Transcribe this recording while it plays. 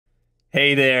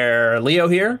Hey there, Leo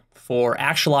here for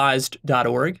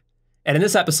Actualized.org. And in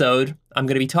this episode, I'm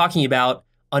going to be talking about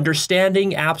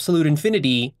Understanding Absolute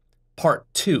Infinity, Part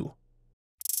 2.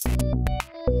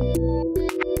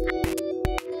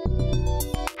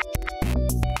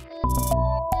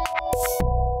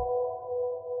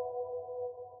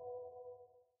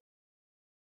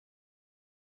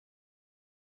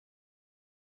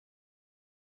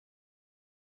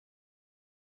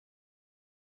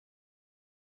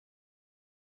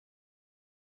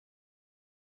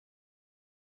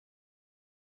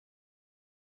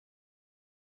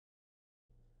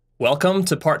 Welcome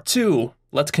to Part 2.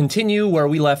 Let's continue where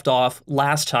we left off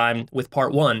last time with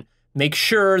Part 1. Make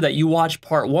sure that you watch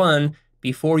Part 1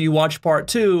 before you watch Part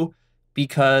 2,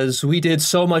 because we did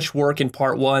so much work in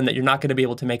Part 1 that you're not going to be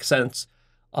able to make sense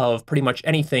of pretty much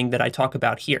anything that I talk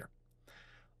about here.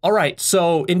 All right,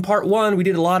 so in Part 1, we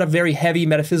did a lot of very heavy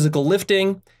metaphysical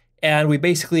lifting, and we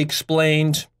basically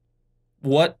explained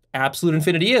what absolute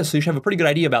infinity is, so you should have a pretty good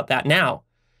idea about that now.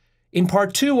 In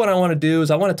Part 2, what I want to do is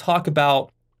I want to talk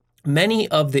about many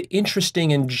of the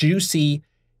interesting and juicy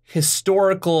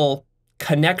historical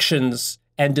connections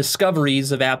and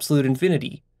discoveries of absolute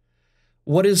infinity.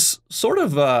 What is sort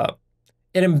of an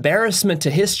embarrassment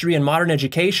to history and modern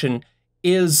education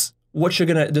is what you're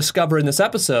going to discover in this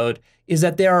episode, is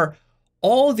that there are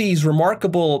all these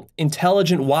remarkable,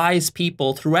 intelligent, wise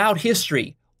people throughout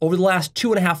history over the last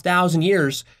 2,500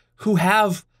 years who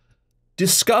have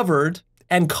discovered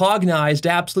and cognized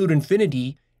absolute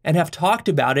infinity and have talked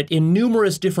about it in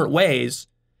numerous different ways,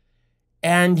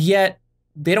 and yet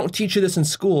they don't teach you this in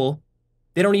school.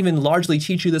 They don't even largely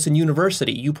teach you this in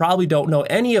university. You probably don't know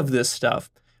any of this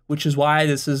stuff, which is why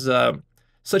this is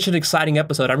such an exciting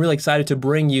episode. I'm really excited to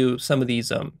bring you some of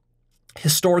these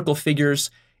historical figures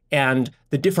and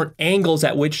the different angles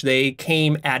at which they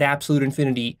came at absolute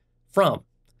infinity from.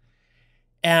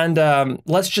 And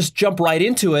let's just jump right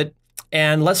into it.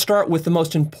 And let's start with the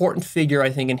most important figure, I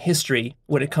think, in history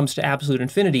when it comes to absolute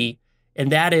infinity,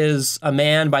 and that is a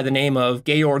man by the name of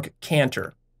Georg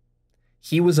Cantor.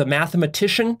 He was a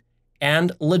mathematician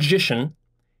and logician,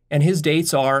 and his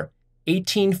dates are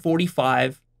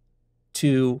 1845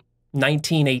 to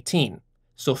 1918,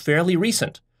 so fairly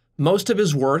recent. Most of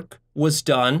his work was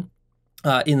done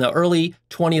in the early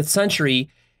 20th century,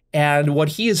 and what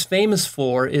he is famous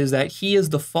for is that he is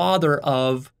the father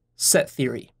of set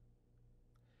theory.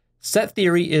 Set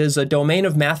theory is a domain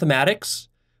of mathematics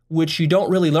which you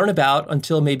don't really learn about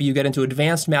until maybe you get into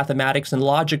advanced mathematics and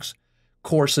logics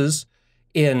courses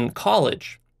in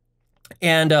college.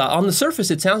 And on the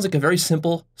surface, it sounds like a very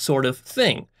simple sort of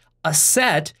thing. A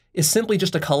set is simply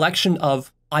just a collection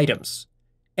of items,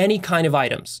 any kind of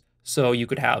items. So you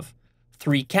could have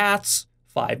 3 cats,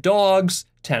 5 dogs,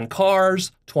 10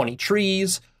 cars, 20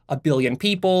 trees, 1 billion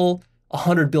people,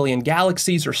 100 billion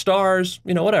galaxies or stars,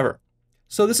 whatever.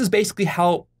 So this is basically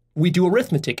how we do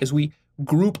arithmetic, is we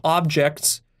group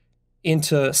objects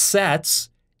into sets,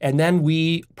 and then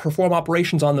we perform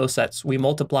operations on those sets. We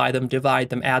multiply them, divide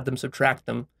them, add them, subtract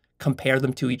them, compare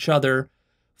them to each other,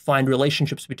 find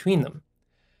relationships between them.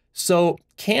 So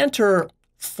Cantor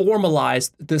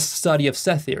formalized this study of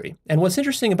set theory. And what's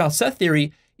interesting about set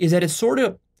theory is that it sort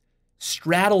of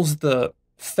straddles the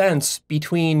fence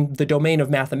between the domain of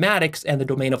mathematics and the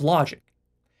domain of logic.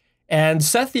 And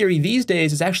set theory these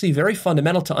days is actually very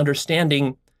fundamental to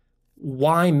understanding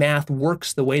why math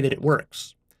works the way that it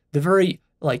works. The very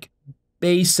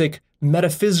basic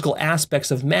metaphysical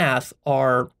aspects of math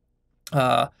are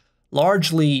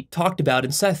largely talked about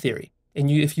in set theory. And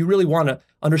if you really want to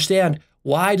understand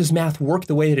why does math work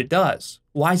the way that it does,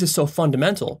 why is it so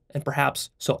fundamental and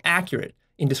perhaps so accurate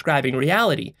in describing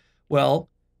reality, well,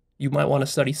 you might want to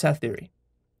study set theory.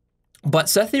 But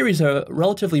set theory is a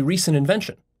relatively recent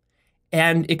invention.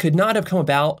 And it could not have come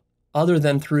about other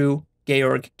than through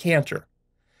Georg Cantor.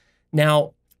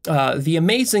 Now, the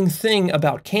amazing thing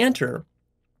about Cantor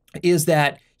is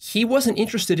that he wasn't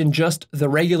interested in just the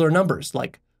regular numbers,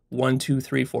 like 1, 2,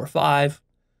 3, 4, 5,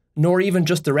 nor even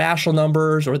just the rational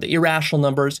numbers or the irrational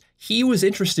numbers. He was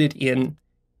interested in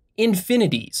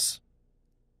infinities.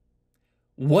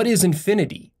 What is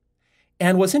infinity?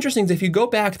 And what's interesting is if you go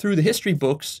back through the history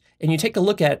books and you take a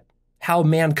look at how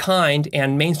mankind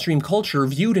and mainstream culture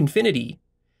viewed infinity,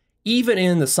 even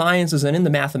in the sciences and in the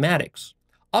mathematics.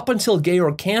 Up until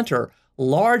Georg Cantor,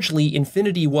 largely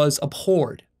infinity was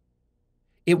abhorred.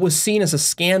 It was seen as a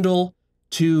scandal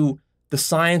to the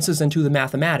sciences and to the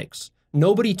mathematics.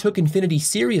 Nobody took infinity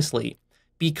seriously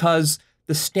because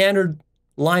the standard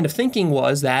line of thinking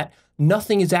was that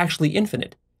nothing is actually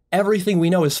infinite. Everything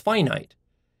we know is finite.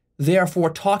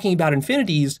 Therefore, talking about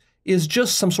infinities is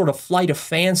just some sort of flight of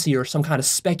fancy or some kind of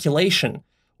speculation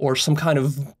or some kind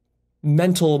of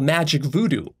mental magic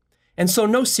voodoo. And so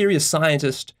no serious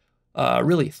scientist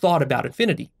really thought about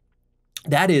infinity.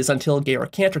 That is until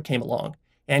Georg Cantor came along,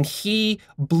 and he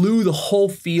blew the whole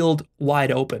field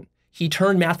wide open. He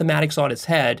turned mathematics on its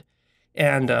head,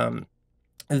 and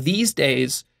these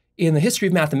days, in the history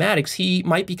of mathematics, he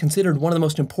might be considered one of the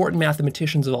most important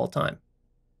mathematicians of all time.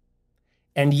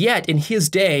 And yet, in his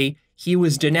day, he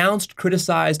was denounced,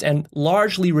 criticized, and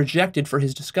largely rejected for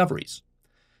his discoveries.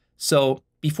 So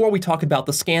before we talk about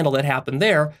the scandal that happened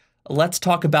there, let's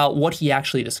talk about what he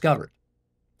actually discovered.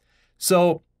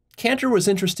 So Cantor was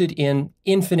interested in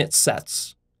infinite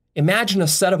sets. Imagine a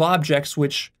set of objects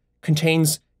which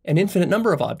contains an infinite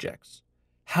number of objects.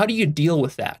 How do you deal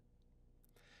with that?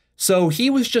 So he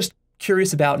was just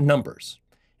curious about numbers.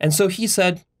 And so he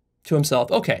said to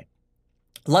himself, okay,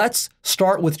 let's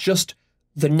start with just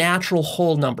the natural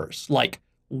whole numbers, like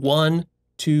 1,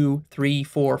 2, 3,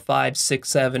 4, 5, 6,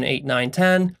 7, 8, 9,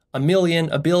 10, a million,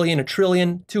 a billion, a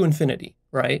trillion, to infinity,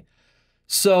 right?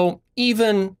 So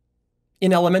even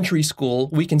in elementary school,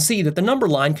 we can see that the number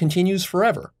line continues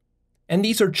forever. And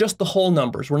these are just the whole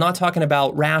numbers. We're not talking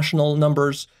about rational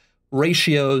numbers,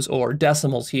 ratios, or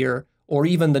decimals here, or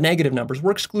even the negative numbers.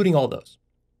 We're excluding all those.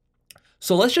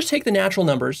 So let's just take the natural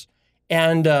numbers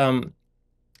and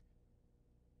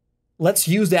let's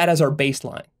use that as our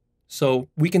baseline. So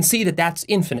we can see that that's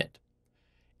infinite.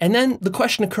 And then the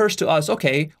question occurs to us,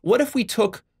 okay, what if we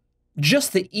took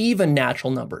just the even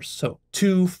natural numbers? So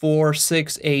 2, 4,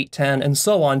 6, 8, 10, and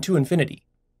so on to infinity.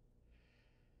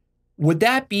 Would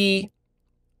that be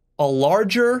a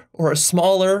larger or a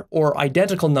smaller or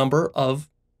identical number of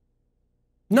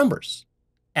numbers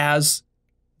as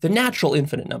the natural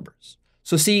infinite numbers?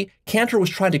 So see, Cantor was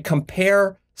trying to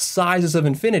compare sizes of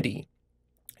infinity,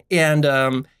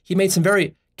 and he made some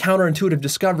very counterintuitive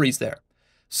discoveries there.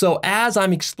 So as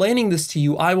I'm explaining this to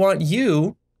you, I want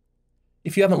you,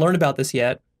 if you haven't learned about this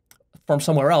yet from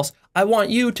somewhere else, I want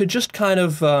you to just kind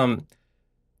of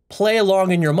play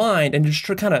along in your mind and just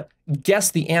kind of guess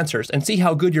the answers and see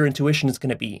how good your intuition is going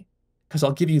to be, because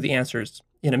I'll give you the answers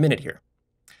in a minute here.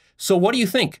 So what do you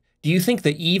think? Do you think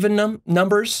the even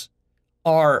numbers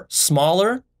are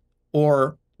smaller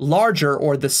or larger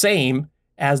or the same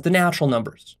as the natural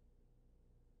numbers?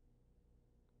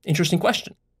 Interesting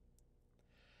question.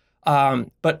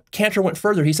 But Cantor went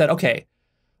further. He said, okay,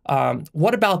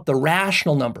 what about the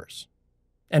rational numbers?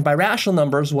 And by rational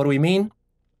numbers, what do we mean?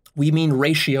 We mean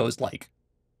ratios like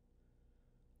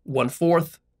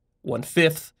 1/4,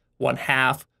 1/5,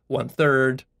 1/2,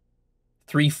 1/3,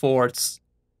 3/4,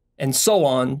 and so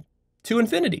on to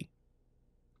infinity.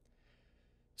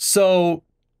 So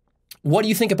what do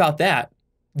you think about that?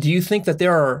 Do you think that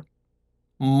there are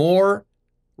more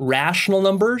rational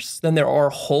numbers than there are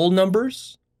whole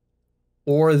numbers,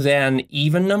 or than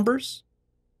even numbers?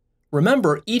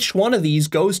 Remember, each one of these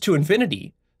goes to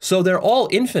infinity, so they're all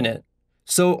infinite.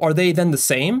 So are they then the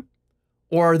same,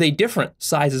 or are they different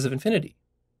sizes of infinity?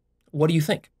 What do you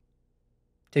think?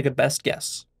 Take a best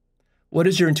guess. What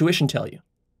does your intuition tell you?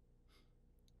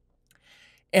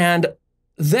 And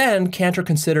then Cantor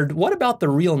considered, what about the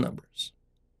real numbers?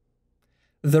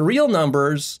 The real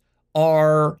numbers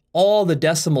are all the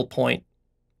decimal point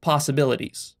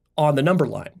possibilities on the number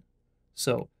line.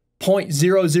 So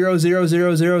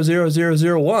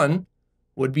 0.000000001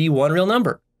 would be one real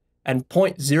number, and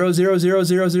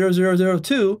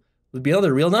 0.000000002 would be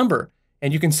another real number.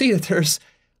 And you can see that there's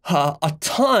a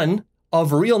ton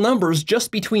of real numbers just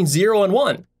between 0 and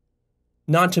 1,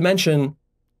 not to mention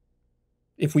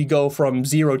if we go from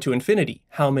 0 to infinity,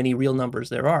 how many real numbers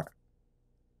there are.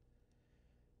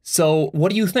 So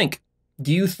what do you think?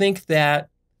 Do you think that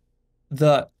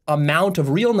the amount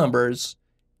of real numbers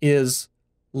is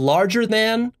larger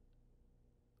than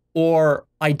or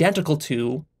identical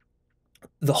to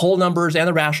the whole numbers and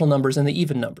the rational numbers and the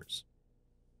even numbers?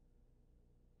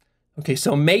 Okay,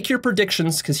 so make your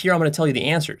predictions, because here I'm going to tell you the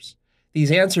answers.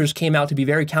 These answers came out to be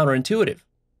very counterintuitive.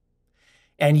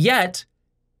 And yet,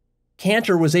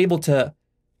 Cantor was able to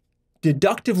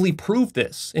deductively prove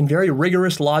this in very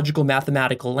rigorous logical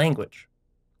mathematical language.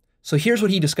 So here's what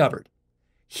he discovered.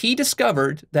 He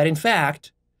discovered that, in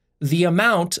fact, the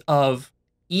amount of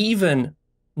even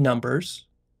numbers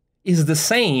is the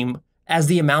same as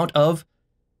the amount of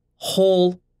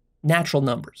whole natural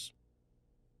numbers.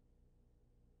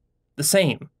 The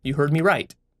same. You heard me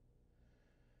right.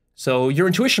 So your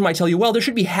intuition might tell you, well, there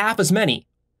should be half as many,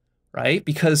 right?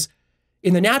 Because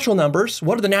in the natural numbers,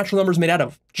 what are the natural numbers made out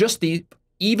of? Just the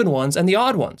even ones and the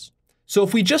odd ones. So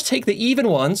if we just take the even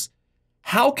ones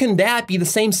How can that be the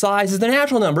same size as the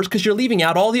natural numbers? Because you're leaving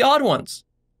out all the odd ones.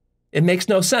 It makes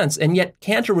no sense. And yet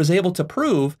Cantor was able to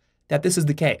prove that this is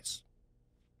the case.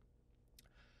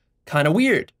 Kind of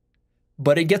weird,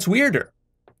 but it gets weirder.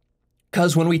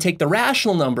 Because when we take the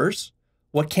rational numbers,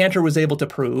 what Cantor was able to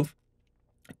prove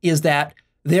is that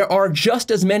there are just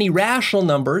as many rational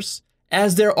numbers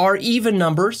as there are even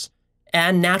numbers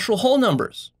and natural whole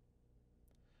numbers.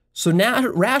 So now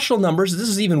rational numbers, this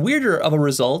is even weirder of a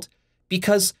result,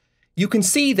 because you can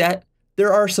see that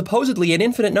there are supposedly an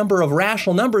infinite number of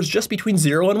rational numbers just between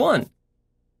 0 and 1.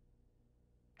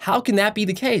 How can that be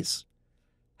the case?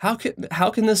 How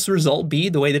can this result be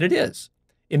the way that it is?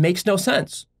 It makes no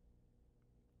sense.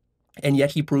 And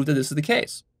yet he proved that this is the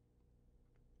case.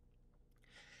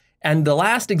 And the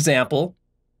last example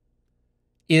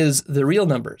is the real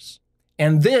numbers.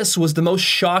 And this was the most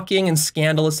shocking and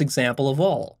scandalous example of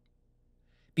all.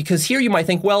 Because here you might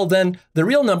think, well, then the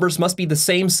real numbers must be the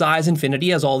same size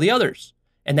infinity as all the others.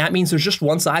 And that means there's just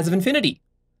one size of infinity.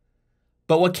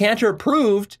 But what Cantor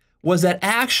proved was that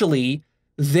actually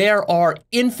there are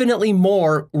infinitely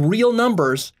more real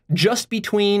numbers just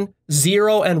between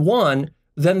 0 and 1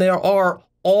 than there are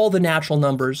all the natural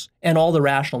numbers and all the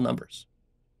rational numbers.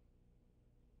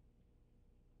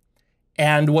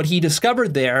 And what he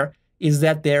discovered there is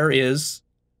that there is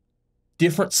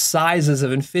different sizes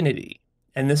of infinity.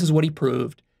 And this is what he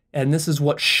proved. And this is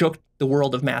what shook the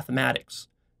world of mathematics.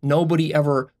 Nobody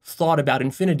ever thought about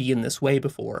infinity in this way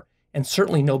before. And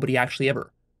certainly nobody actually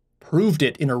ever proved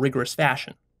it in a rigorous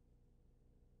fashion.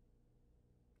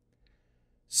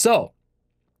 So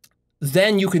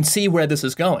then you can see where this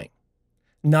is going.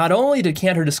 Not only did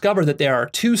Cantor discover that there are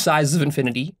 2 sizes of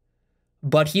infinity,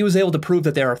 but he was able to prove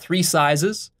that there are 3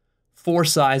 sizes, 4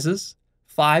 sizes,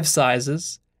 5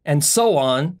 sizes, and so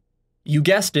on, you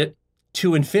guessed it,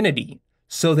 to infinity.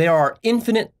 So there are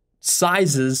infinite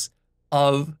sizes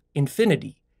of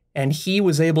infinity. And he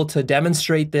was able to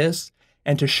demonstrate this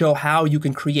and to show how you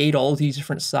can create all these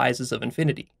different sizes of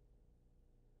infinity.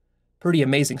 Pretty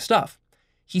amazing stuff.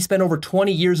 He spent over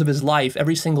 20 years of his life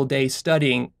every single day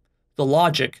studying the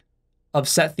logic of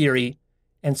set theory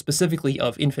and specifically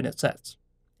of infinite sets.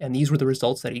 And these were the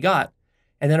results that he got.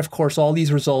 And then, of course, all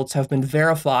these results have been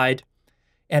verified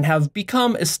and have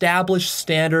become established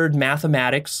standard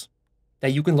mathematics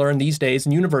that you can learn these days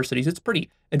in universities. It's pretty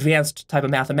advanced type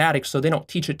of mathematics, so they don't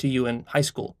teach it to you in high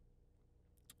school.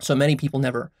 So many people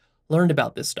never learned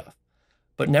about this stuff.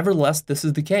 But nevertheless, this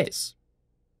is the case.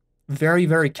 Very,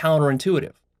 very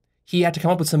counterintuitive. He had to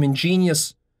come up with some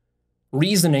ingenious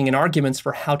reasoning and arguments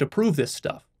for how to prove this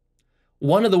stuff.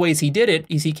 One of the ways he did it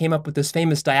is he came up with this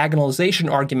famous diagonalization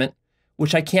argument,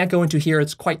 which I can't go into here.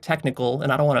 It's quite technical,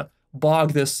 and I don't want to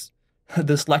bog this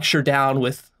lecture down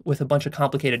with a bunch of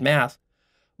complicated math.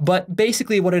 But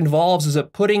basically what it involves is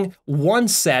putting one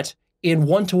set in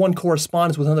one-to-one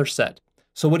correspondence with another set.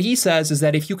 So what he says is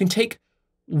that if you can take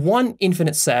one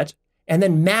infinite set and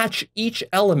then match each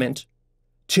element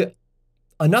to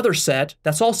another set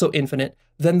that's also infinite,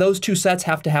 then those two sets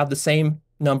have to have the same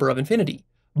number of infinity.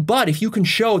 But if you can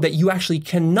show that you actually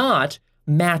cannot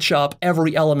match up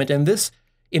every element in this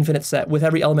infinite set with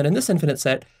every element in this infinite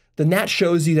set, then that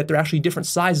shows you that there are actually different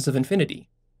sizes of infinity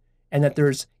and that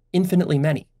there's infinitely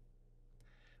many.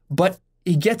 But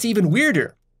it gets even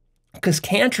weirder because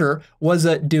Cantor was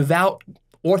a devout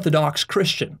Orthodox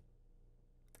Christian.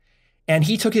 And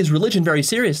he took his religion very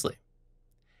seriously.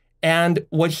 And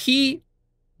what he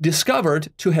discovered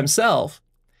to himself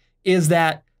is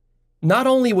that not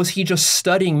only was he just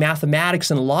studying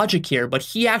mathematics and logic here, but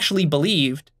he actually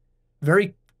believed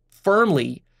very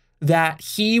firmly that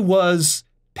he was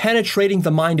penetrating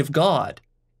the mind of God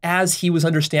as he was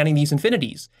understanding these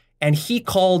infinities. And he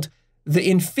called the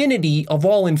infinity of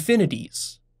all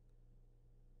infinities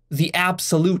the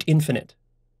absolute infinite.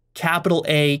 Capital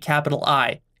A, capital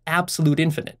I, absolute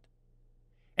infinite.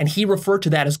 And he referred to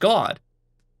that as God.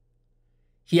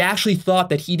 He actually thought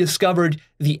that he discovered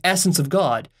the essence of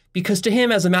God, because to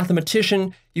him as a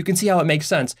mathematician, you can see how it makes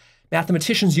sense.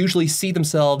 Mathematicians usually see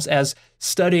themselves as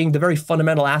studying the very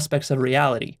fundamental aspects of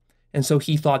reality. And so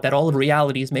he thought that all of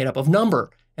reality is made up of number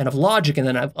and of logic and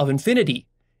then of infinity.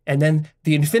 And then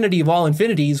the infinity of all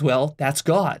infinities, well, that's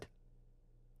God.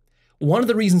 One of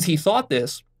the reasons he thought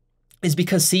this is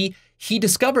because, see, he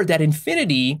discovered that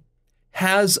infinity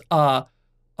has a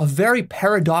very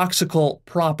paradoxical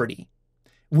property.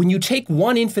 When you take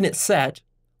one infinite set,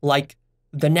 like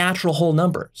the natural whole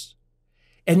numbers,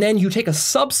 and then you take a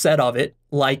subset of it,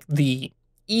 like the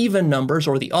even numbers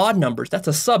or the odd numbers, that's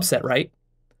a subset, right?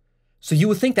 So you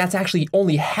would think that's actually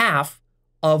only half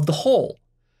of the whole.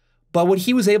 But what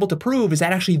he was able to prove is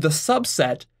that actually the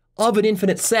subset of an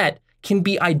infinite set can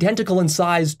be identical in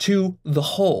size to the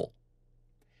whole.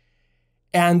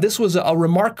 And this was a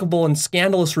remarkable and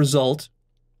scandalous result.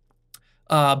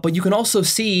 But you can also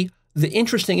see the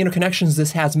interesting interconnections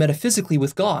this has metaphysically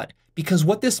with God. Because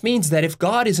what this means is that if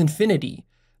God is infinity,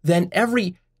 then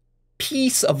every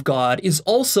piece of God is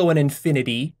also an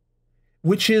infinity,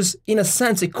 which is, in a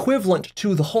sense, equivalent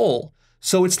to the whole.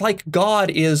 So it's like God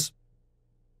is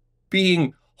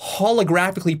being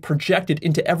holographically projected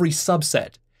into every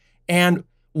subset. And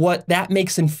what that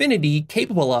makes infinity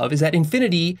capable of is that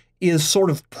infinity is sort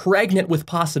of pregnant with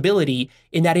possibility,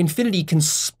 in that infinity can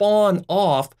spawn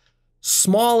off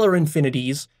smaller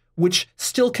infinities which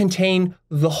still contain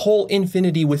the whole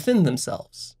infinity within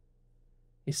themselves.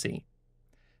 You see?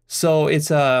 So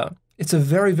it's a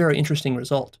very, very interesting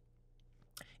result.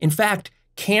 In fact,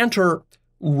 Cantor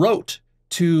wrote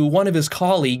to one of his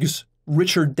colleagues,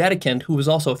 Richard Dedekind, who was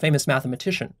also a famous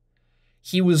mathematician.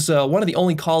 He was one of the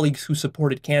only colleagues who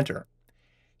supported Cantor.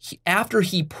 After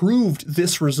he proved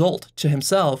this result to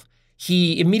himself,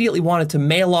 he immediately wanted to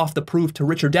mail off the proof to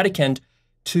Richard Dedekind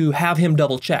to have him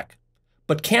double check.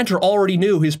 But Cantor already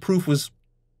knew his proof was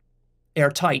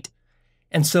airtight.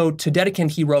 And so to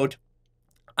Dedekind he wrote,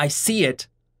 "I see it,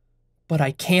 but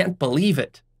I can't believe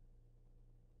it."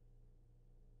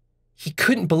 He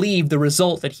couldn't believe the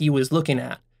result that he was looking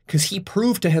at, because he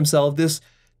proved to himself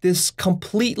this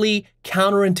completely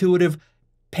counterintuitive,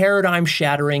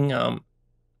 paradigm-shattering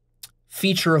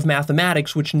feature of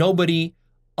mathematics, which nobody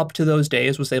up to those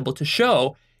days was able to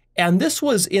show. And this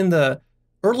was in the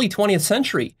early 20th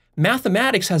century.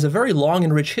 Mathematics has a very long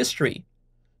and rich history.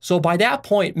 So by that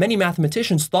point, many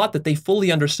mathematicians thought that they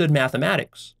fully understood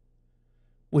mathematics,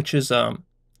 which is an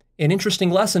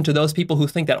interesting lesson to those people who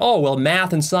think that, oh, well,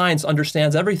 math and science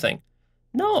understands everything.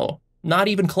 No, not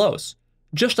even close.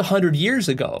 Just 100 years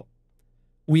ago,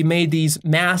 we made these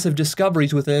massive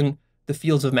discoveries within the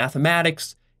fields of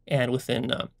mathematics and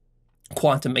within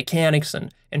quantum mechanics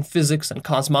and physics and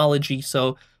cosmology.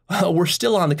 So we're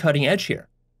still on the cutting edge here.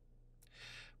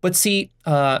 But see,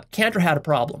 Cantor had a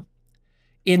problem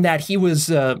in that he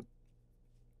was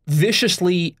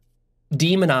viciously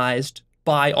demonized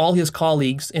by all his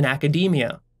colleagues in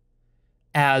academia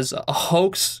as a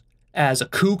hoax, as a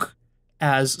kook,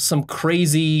 as some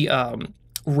crazy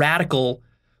radical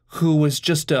who was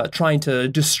just trying to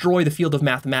destroy the field of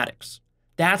mathematics.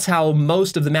 That's how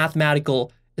most of the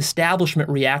mathematical establishment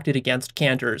reacted against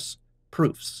Cantor's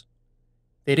proofs.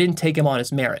 They didn't take him on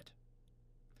his merit.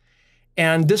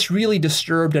 And this really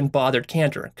disturbed and bothered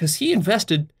Cantor, because he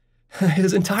invested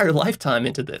his entire lifetime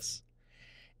into this.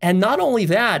 And not only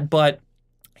that, but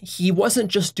he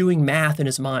wasn't just doing math in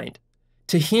his mind.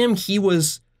 To him, he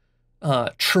was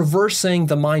traversing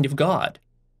the mind of God.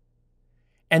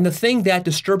 And the thing that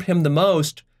disturbed him the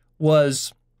most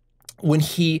was when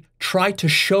he tried to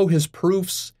show his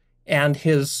proofs and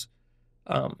his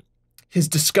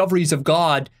discoveries of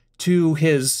God to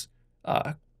his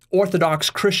Orthodox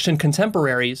Christian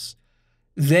contemporaries.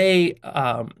 They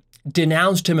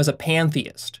denounced him as a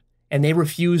pantheist, and they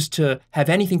refused to have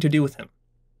anything to do with him.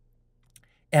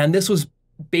 And this was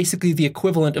basically the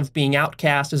equivalent of being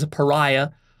outcast as a pariah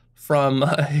from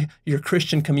your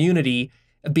Christian community,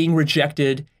 being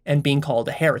rejected and being called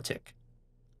a heretic.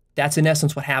 That's in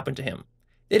essence what happened to him.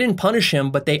 They didn't punish him,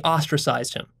 but they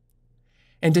ostracized him.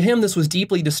 And to him, this was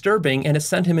deeply disturbing, and it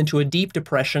sent him into a deep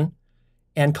depression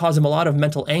and caused him a lot of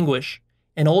mental anguish.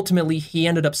 And ultimately, he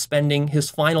ended up spending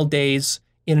his final days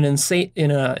in an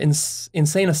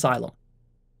insane asylum.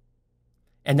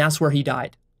 And that's where he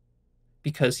died,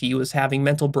 because he was having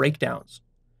mental breakdowns.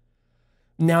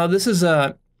 Now, this is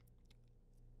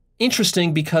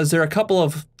interesting because there are a couple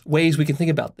of ways we can think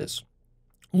about this.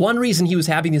 One reason he was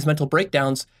having these mental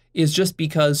breakdowns is just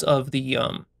because of the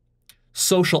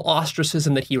social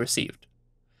ostracism that he received.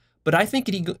 But I think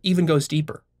it even goes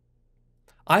deeper.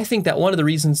 I think that one of the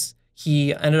reasons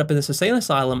he ended up in this insane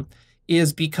asylum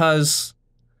is because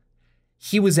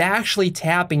he was actually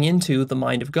tapping into the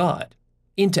mind of God,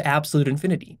 into absolute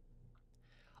infinity.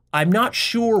 I'm not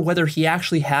sure whether he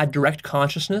actually had direct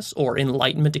consciousness or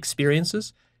enlightenment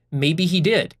experiences. Maybe he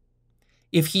did.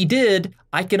 If he did,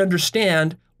 I can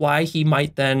understand why he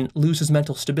might then lose his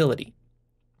mental stability.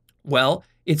 Well,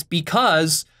 it's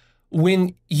because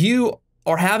when you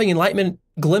are having enlightenment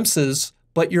glimpses,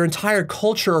 but your entire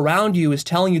culture around you is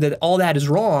telling you that all that is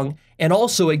wrong, and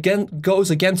also again goes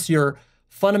against your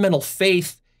fundamental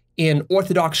faith in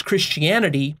Orthodox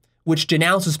Christianity, which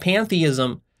denounces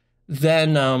pantheism,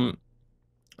 then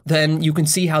you can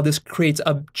see how this creates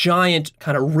a giant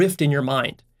kind of rift in your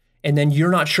mind. And then you're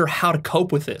not sure how to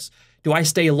cope with this. Do I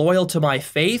stay loyal to my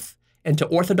faith and to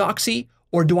orthodoxy,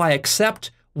 Or do I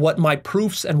accept what my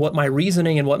proofs and what my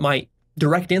reasoning and what my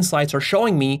direct insights are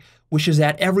showing me, which is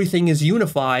that everything is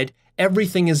unified,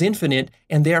 everything is infinite,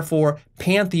 and therefore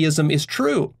pantheism is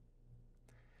true?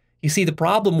 You see, the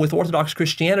problem with Orthodox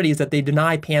Christianity is that they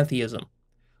deny pantheism.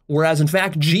 Whereas, in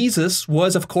fact, Jesus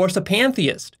was, of course, a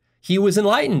pantheist. He was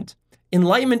enlightened.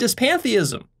 Enlightenment is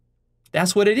pantheism.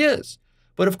 That's what it is.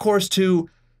 But, of course, to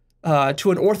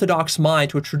an Orthodox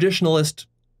mind, to a traditionalist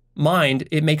mind,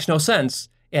 it makes no sense,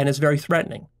 and it's very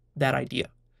threatening, that idea,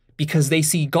 because they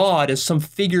see God as some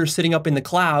figure sitting up in the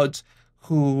clouds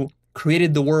who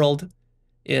created the world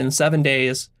in 7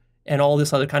 days and all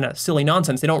this other kind of silly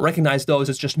nonsense. They don't recognize those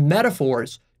as just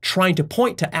metaphors trying to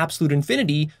point to absolute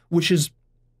infinity, which is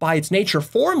by its nature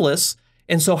formless.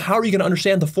 And so how are you going to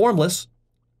understand the formless,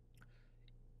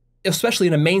 especially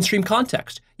in a mainstream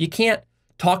context? You can't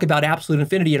talk about absolute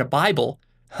infinity in a Bible.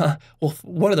 Well,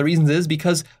 one of the reasons is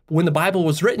because when the Bible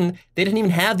was written, they didn't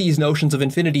even have these notions of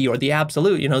infinity or the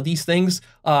absolute. You know, these things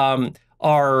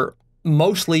are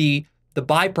mostly the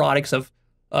byproducts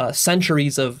of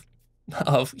centuries of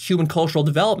human cultural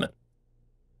development.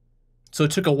 So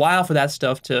it took a while for that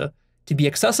stuff to be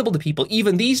accessible to people.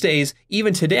 Even these days,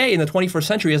 even today in the 21st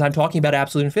century, as I'm talking about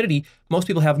absolute infinity, most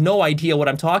people have no idea what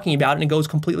I'm talking about, and it goes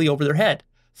completely over their head.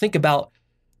 Think about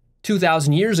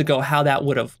 2,000 years ago, how that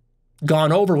would have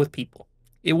gone over with people.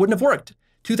 It wouldn't have worked.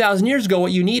 2,000 years ago,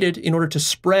 what you needed in order to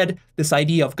spread this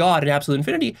idea of God and absolute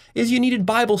infinity is you needed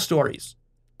Bible stories.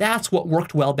 That's what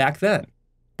worked well back then,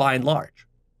 by and large.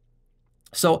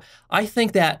 So I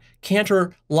think that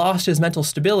Cantor lost his mental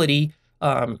stability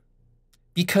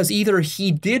because either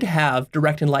he did have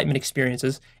direct enlightenment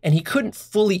experiences and he couldn't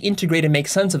fully integrate and make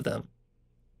sense of them.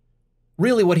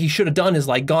 Really, what he should have done is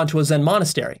like gone to a Zen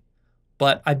monastery.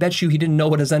 But I bet you he didn't know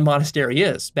what a Zen monastery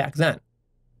is back then.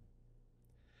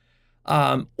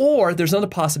 Or there's another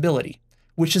possibility,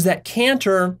 which is that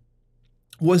Cantor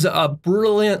was a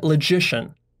brilliant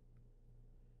logician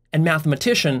and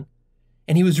mathematician,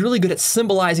 and he was really good at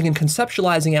symbolizing and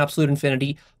conceptualizing absolute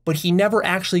infinity, but he never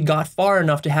actually got far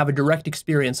enough to have a direct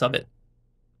experience of it.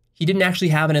 He didn't actually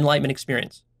have an enlightenment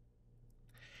experience.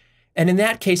 And in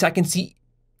that case, I can see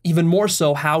even more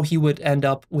so how he would end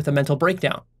up with a mental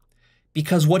breakdown.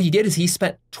 Because what he did is he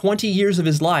spent 20 years of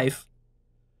his life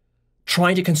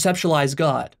trying to conceptualize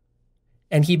God.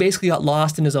 And he basically got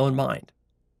lost in his own mind.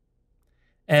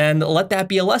 And let that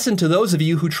be a lesson to those of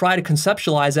you who try to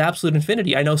conceptualize absolute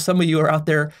infinity. I know some of you are out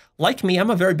there like me. I'm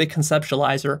a very big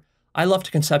conceptualizer. I love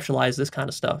to conceptualize this kind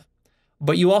of stuff.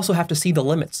 But you also have to see the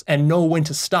limits and know when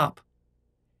to stop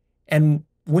and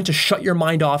when to shut your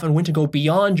mind off and when to go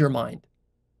beyond your mind.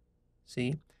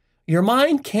 See? Your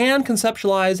mind can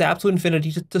conceptualize absolute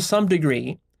infinity to some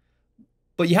degree,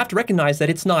 but you have to recognize that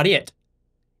it's not it.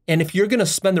 And if you're going to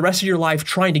spend the rest of your life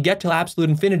trying to get to absolute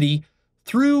infinity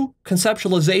through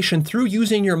conceptualization, through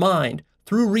using your mind,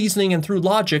 through reasoning and through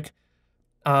logic,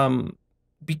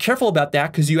 be careful about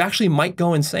that because you actually might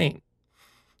go insane.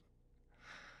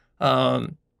 I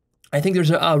think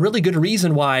there's a really good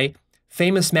reason why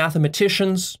famous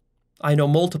mathematicians, I know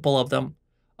multiple of them,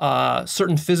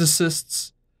 certain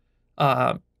physicists,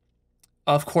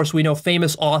 of course, we know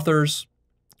famous authors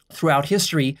throughout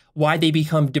history, why they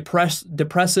become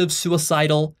depressive,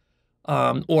 suicidal,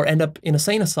 or end up in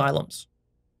insane asylums.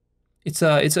 It's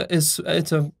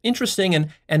a interesting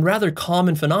and rather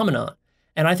common phenomenon.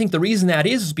 And I think the reason that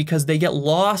is because they get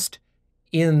lost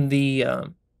in the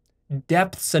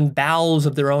depths and bowels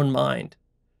of their own mind.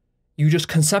 You just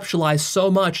conceptualize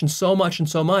so much and so much and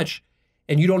so much,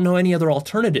 and you don't know any other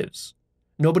alternatives.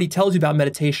 Nobody tells you about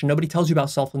meditation. Nobody tells you about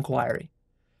self-inquiry.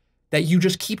 That you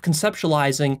just keep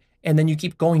conceptualizing, and then you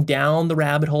keep going down the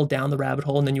rabbit hole,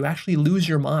 and then you actually lose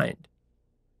your mind.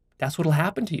 That's what'll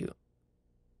happen to you.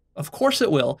 Of course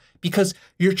it will, because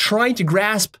you're trying to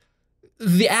grasp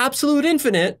the absolute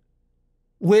infinite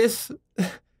with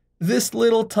this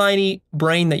little tiny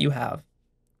brain that you have.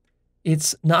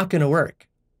 It's not going to work.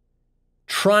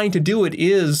 Trying to do it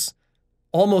is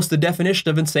almost the definition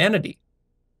of insanity.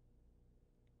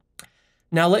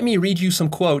 Now, let me read you some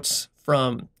quotes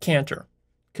from Cantor,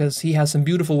 because he has some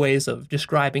beautiful ways of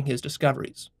describing his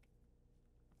discoveries.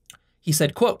 He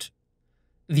said, quote,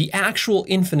 "The actual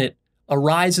infinite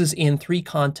arises in three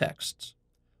contexts.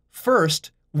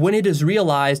 First, when it is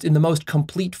realized in the most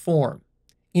complete form,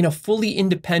 in a fully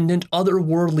independent,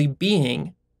 otherworldly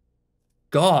being,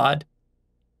 God,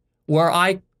 where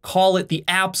I call it the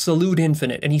absolute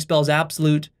infinite," and he spells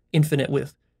absolute infinite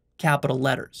with capital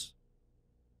letters.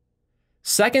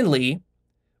 Secondly,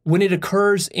 when it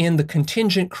occurs in the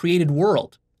contingent created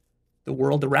world, the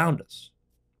world around us.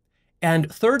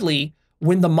 And thirdly,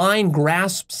 when the mind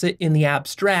grasps it in the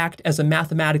abstract as a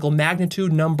mathematical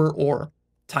magnitude, number, or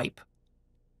type.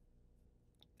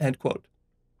 End quote.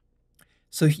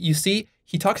 So you see,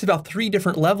 he talks about 3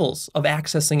 different levels of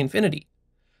accessing infinity.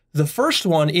 The first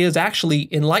one is actually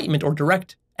enlightenment or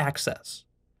direct access.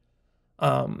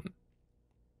 And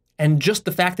just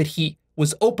the fact that he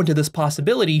was open to this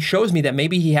possibility shows me that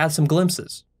maybe he had some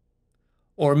glimpses.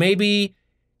 Or maybe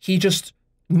he just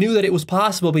knew that it was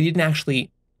possible, but he didn't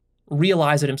actually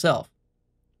realize it himself.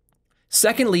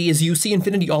 Secondly, is you see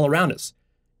infinity all around us.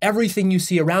 Everything you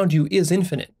see around you is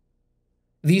infinite.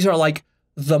 These are like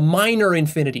the minor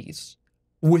infinities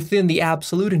within the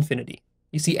absolute infinity.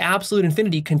 You see, absolute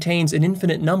infinity contains an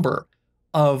infinite number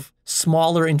of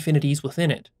smaller infinities within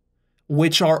it,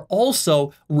 which are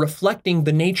also reflecting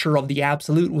the nature of the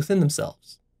absolute within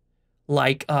themselves,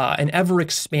 like an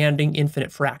ever-expanding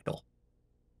infinite fractal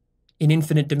in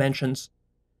infinite dimensions,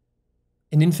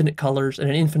 in infinite colors, and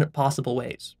in infinite possible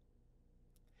ways.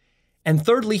 And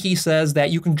thirdly, he says that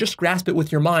you can just grasp it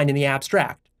with your mind in the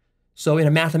abstract. So in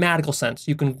a mathematical sense,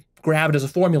 you can grab it as a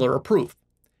formula or proof.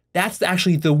 That's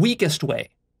actually the weakest way.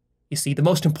 You see, the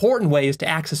most important way is to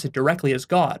access it directly as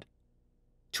God,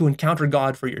 to encounter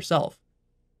God for yourself.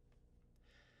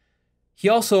 He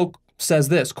also says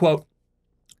this, quote,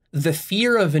 "The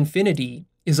fear of infinity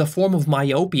is a form of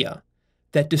myopia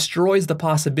that destroys the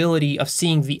possibility of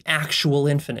seeing the actual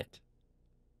infinite.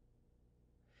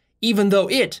 Even though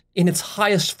it, in its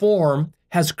highest form,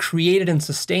 has created and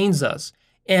sustains us,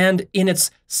 and in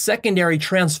its secondary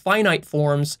transfinite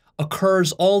forms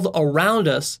occurs all around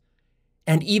us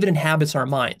and even inhabits our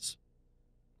minds."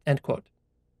 End quote.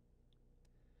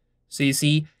 So you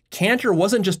see, Cantor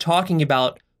wasn't just talking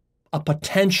about a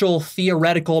potential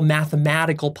theoretical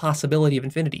mathematical possibility of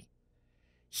infinity.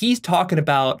 He's talking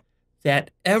about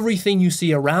that everything you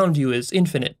see around you is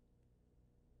infinite.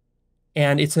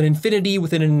 And it's an infinity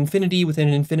within an infinity within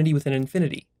an infinity within an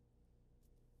infinity.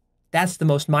 That's the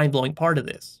most mind-blowing part of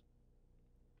this.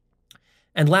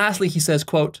 And lastly, he says,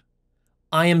 quote,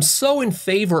 "I am so in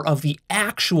favor of the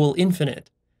actual infinite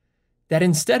that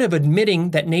instead of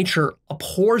admitting that nature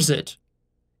abhors it,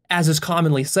 as is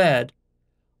commonly said,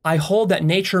 I hold that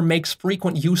nature makes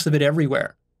frequent use of it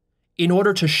everywhere, in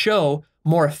order to show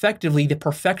more effectively the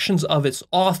perfections of its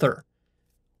author."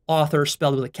 Author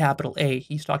spelled with a capital A.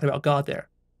 He's talking about God there.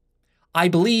 "I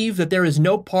believe that there is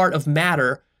no part of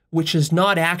matter which is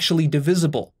not actually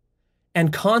divisible,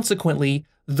 and consequently,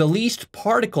 the least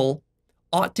particle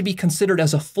ought to be considered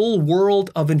as a full world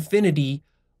of infinity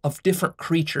of different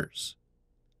creatures."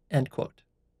 End quote.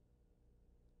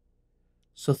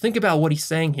 So think about what he's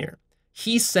saying here.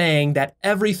 He's saying that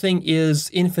everything is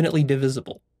infinitely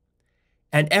divisible,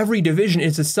 and every division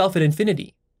is itself an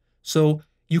infinity. So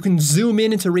you can zoom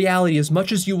in into reality as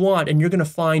much as you want, and you're going to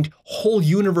find whole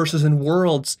universes and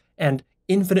worlds and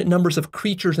infinite numbers of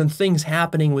creatures and things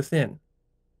happening within.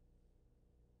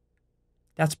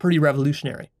 That's pretty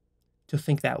revolutionary to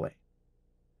think that way.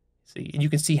 See, and you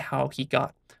can see how he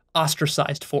got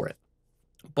ostracized for it.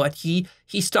 But he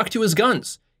stuck to his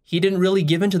guns. He didn't really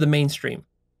give in to the mainstream.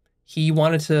 He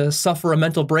wanted to suffer a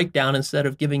mental breakdown instead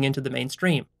of giving into the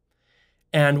mainstream.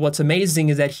 And what's amazing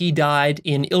is that he died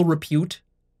in ill repute.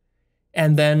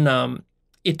 And then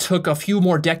it took a few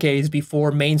more decades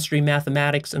before mainstream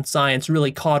mathematics and science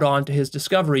really caught on to his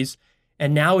discoveries.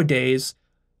 And nowadays,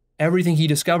 everything he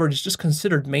discovered is just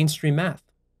considered mainstream math.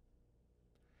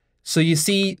 So you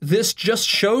see, this just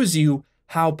shows you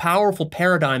how powerful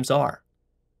paradigms are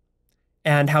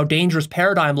and how dangerous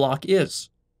paradigm lock is.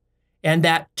 And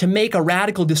that to make a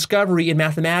radical discovery in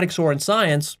mathematics or in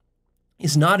science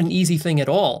is not an easy thing at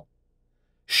all.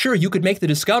 Sure, you could make the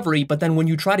discovery, but then when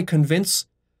you try to convince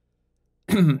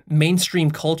mainstream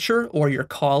culture or your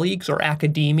colleagues or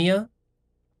academia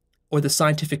or the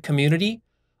scientific community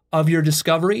of your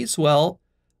discoveries, well,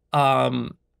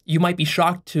 you might be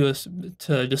shocked to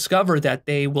discover that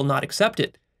they will not accept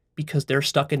it because they're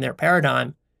stuck in their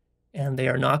paradigm and they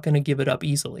are not going to give it up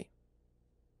easily.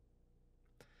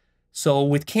 So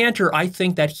with Cantor, I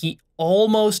think that he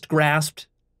almost grasped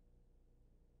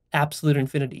absolute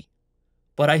infinity,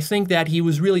 but I think that he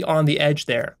was really on the edge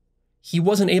there. He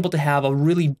wasn't able to have a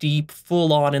really deep,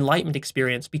 full-on enlightenment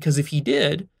experience, because if he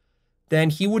did, then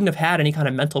he wouldn't have had any kind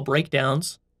of mental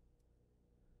breakdowns.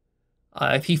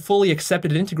 If he fully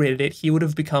accepted and integrated it, he would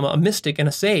have become a mystic and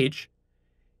a sage,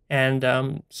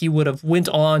 and he would have went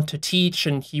on to teach,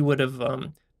 and he would have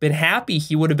been happy.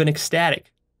 He would have been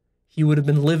ecstatic. He would have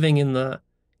been living in the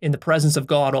presence of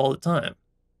God all the time.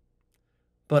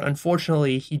 But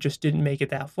unfortunately, he just didn't make it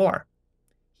that far.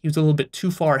 He was a little bit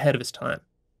too far ahead of his time.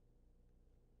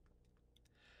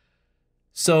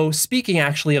 So speaking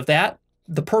actually of that,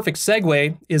 the perfect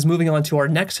segue is moving on to our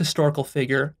next historical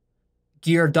figure,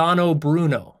 Giordano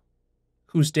Bruno,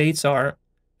 whose dates are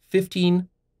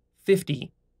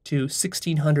 1550 to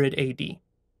 1600 AD.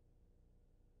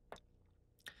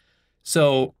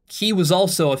 So he was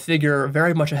also a figure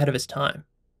very much ahead of his time.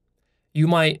 You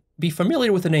might be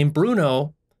familiar with the name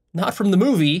Bruno, not from the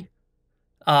movie,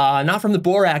 not from the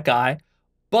Borat guy,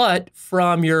 but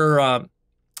from your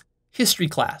history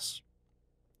class.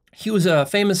 He was a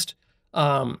famous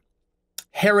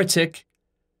heretic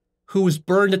who was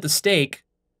burned at the stake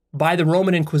by the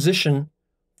Roman Inquisition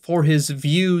for his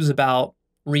views about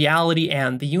reality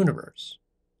and the universe.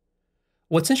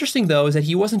 What's interesting, though, is that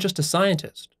he wasn't just a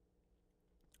scientist.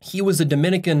 He was a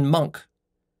Dominican monk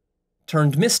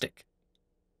turned mystic,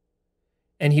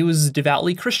 and he was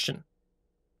devoutly Christian.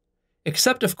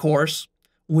 Except, of course,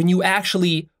 when you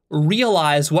actually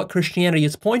realize what Christianity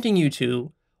is pointing you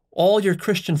to, all your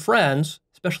Christian friends,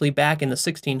 especially back in the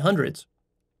 1600s,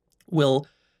 will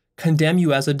condemn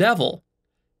you as a devil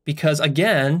because,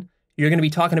 again, you're going to be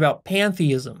talking about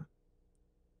pantheism.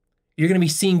 You're going to be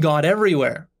seeing God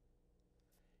everywhere.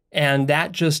 And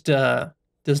that just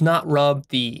does not rub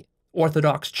the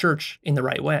Orthodox Church in the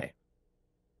right way.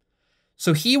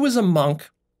 So he was a monk,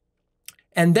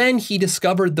 and then he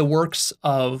discovered the works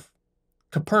of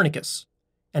Copernicus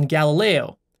and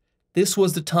Galileo. This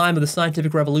was the time of the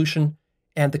scientific revolution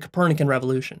and the Copernican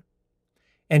revolution.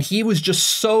 And he was just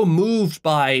so moved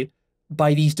by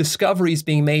these discoveries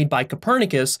being made by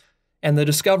Copernicus. And the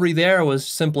discovery there was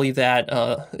simply that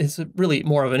it's really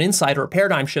more of an insight or a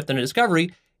paradigm shift than a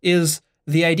discovery, is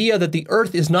the idea that the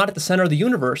Earth is not at the center of the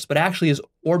universe, but actually is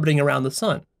orbiting around the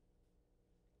sun.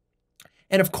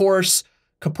 And of course,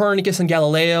 Copernicus and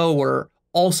Galileo were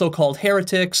also called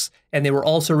heretics, and they were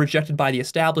also rejected by the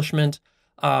establishment.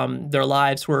 Their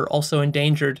lives were also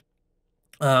endangered.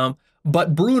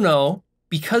 But Bruno,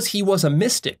 because he was a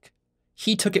mystic,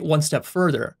 he took it one step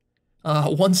further,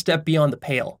 one step beyond the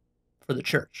pale for the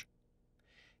church.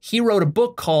 He wrote a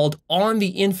book called On the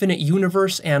Infinite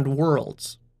Universe and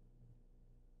Worlds.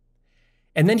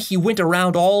 And then he went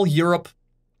around all Europe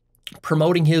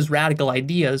promoting his radical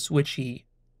ideas, which he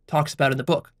talks about in the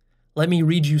book. Let me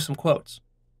read you some quotes.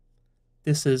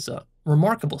 This is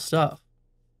remarkable stuff.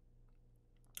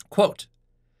 Quote,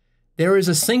 "There is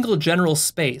a single general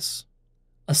space,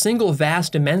 a single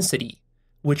vast immensity,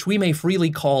 which we may freely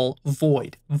call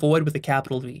void, void with a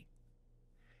capital V.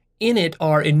 In it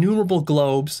are innumerable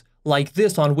globes like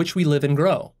this on which we live and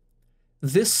grow.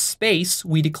 This space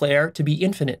we declare to be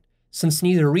infinite, since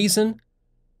neither reason,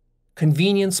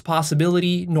 convenience,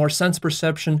 possibility, nor sense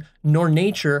perception, nor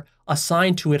nature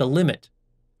assign to it a limit.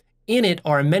 In it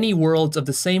are many worlds of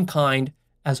the same kind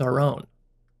as our own."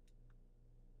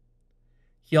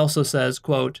 He also says,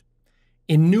 quote,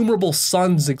 "Innumerable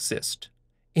suns exist.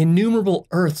 Innumerable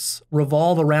earths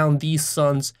revolve around these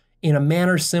suns in a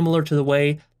manner similar to the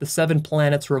way the 7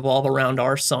 planets revolve around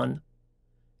our sun,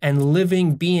 and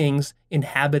living beings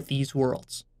inhabit these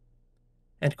worlds."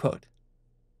 End quote.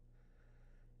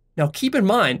 Now keep in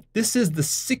mind, this is the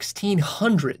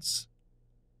 1600s.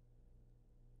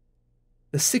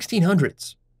 The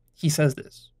 1600s, he says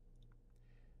this.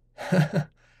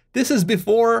 This is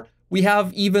before we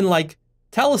have even like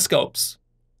telescopes,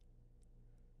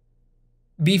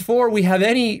 before we have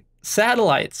any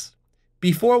satellites,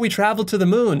 before we travel to the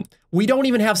moon. We don't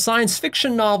even have science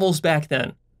fiction novels back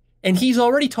then. And he's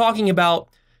already talking about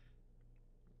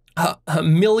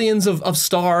millions of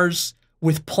stars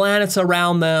with planets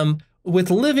around them, with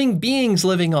living beings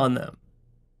living on them.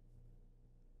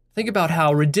 Think about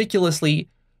how ridiculously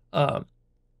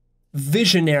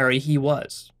visionary he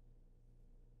was.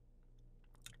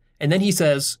 And then he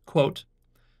says, quote,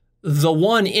 "The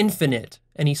one infinite,"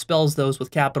 and he spells those with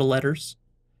capital letters,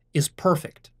 "is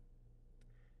perfect.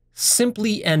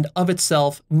 Simply and of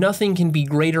itself, nothing can be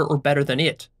greater or better than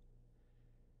it.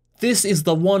 This is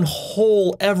the one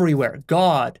whole everywhere,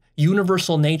 God,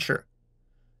 universal nature.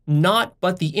 Naught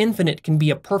but the infinite can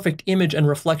be a perfect image and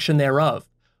reflection thereof,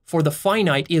 for the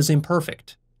finite is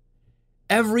imperfect.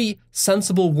 Every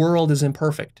sensible world is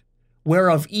imperfect,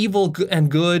 whereof evil and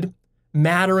good,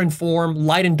 matter and form,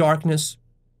 light and darkness,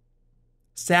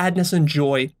 sadness and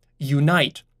joy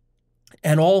unite,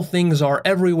 and all things are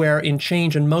everywhere in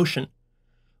change and motion.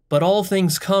 But all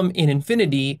things come in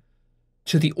infinity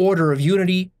to the order of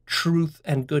unity, truth,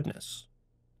 and goodness."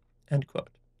 End quote.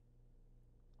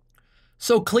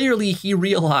 So clearly he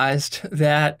realized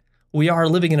that we are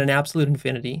living in an absolute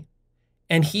infinity,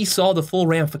 and he saw the full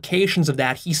ramifications of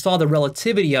that. He saw the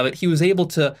relativity of it. He was able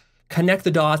to connect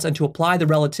the dots and to apply the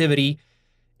relativity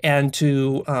and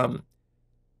to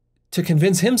to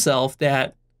convince himself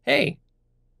that, hey,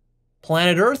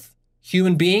 planet Earth,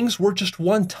 human beings, we're just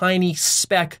one tiny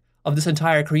speck of this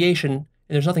entire creation, and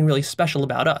there's nothing really special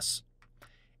about us.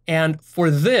 And for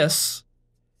this,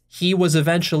 he was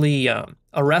eventually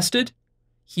arrested.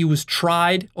 He was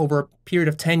tried over a period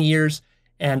of 10 years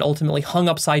and ultimately hung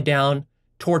upside down,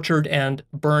 tortured, and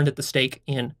burned at the stake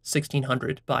in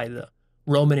 1600 by the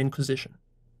Roman Inquisition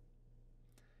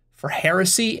for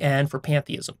heresy and for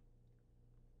pantheism,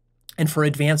 and for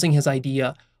advancing his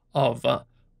idea of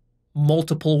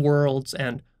multiple worlds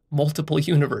and multiple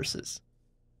universes.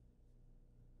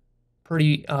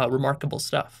 Pretty remarkable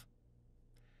stuff.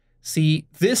 See,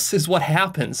 this is what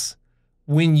happens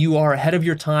when you are ahead of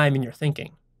your time in your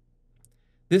thinking.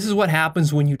 This is what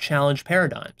happens when you challenge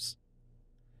paradigms.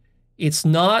 It's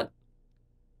not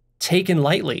taken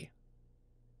lightly.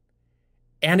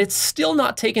 And it's still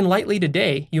not taken lightly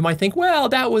today. You might think, well,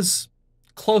 that was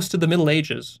close to the Middle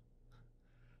Ages.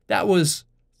 That was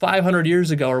 500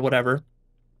 years ago or whatever.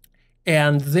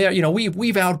 And there, you know,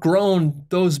 we've outgrown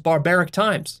those barbaric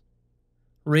times.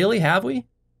 Really? Have we?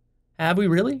 Have we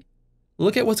really?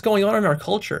 Look at what's going on in our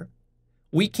culture.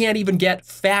 We can't even get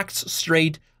facts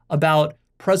straight about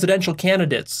presidential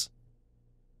candidates.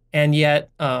 And yet,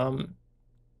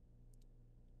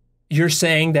 you're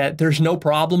saying that there's no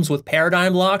problems with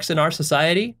paradigm locks in our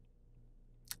society?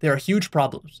 There are huge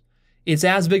problems. It's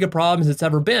as big a problem as it's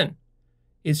ever been.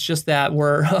 It's just that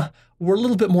we're a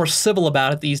little bit more civil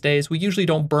about it these days. We usually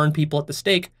don't burn people at the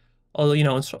stake, although, you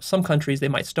know, in some countries they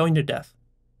might stone you to death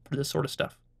for this sort of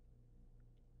stuff.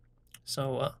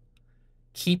 So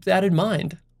keep that in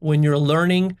mind when you're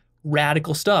learning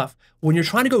radical stuff. When you're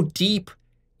trying to go deep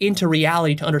into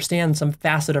reality to understand some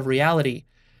facet of reality,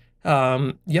 you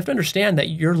have to understand that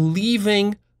you're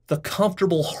leaving the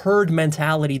comfortable herd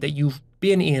mentality that you've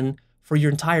been in for your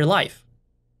entire life.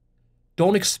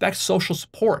 Don't expect social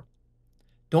support.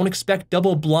 Don't expect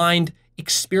double-blind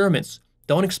experiments.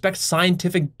 Don't expect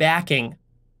scientific backing.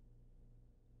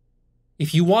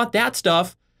 If you want that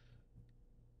stuff,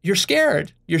 you're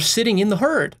scared. You're sitting in the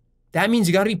herd. That means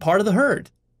you got to be part of the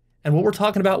herd. And what we're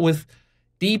talking about with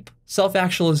deep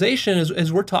self-actualization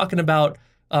is we're talking about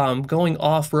going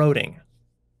off-roading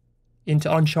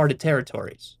into uncharted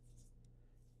territories.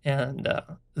 And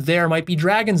there might be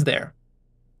dragons there.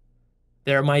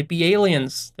 There might be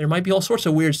aliens. There might be all sorts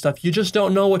of weird stuff. You just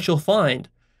don't know what you'll find.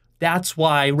 That's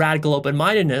why radical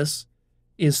open-mindedness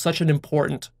is such an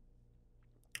important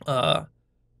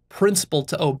principle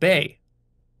to obey.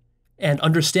 And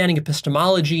understanding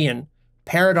epistemology and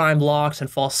paradigm locks and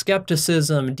false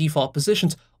skepticism and default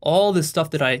positions, all this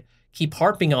stuff that I keep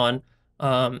harping on,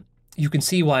 you can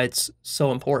see why it's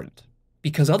so important.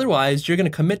 Because otherwise, you're going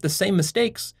to commit the same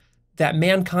mistakes that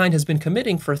mankind has been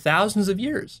committing for thousands of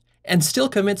years and still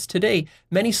commits today.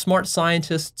 Many smart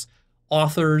scientists,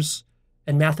 authors,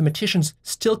 and mathematicians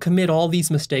still commit all these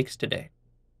mistakes today.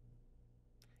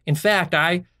 In fact,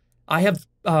 I had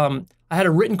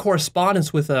a written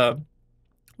correspondence with a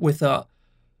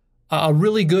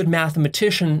really good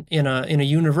mathematician in a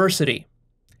university,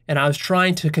 and I was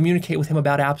trying to communicate with him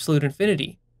about absolute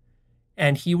infinity,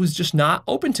 and he was just not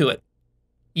open to it,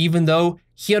 even though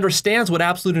he understands what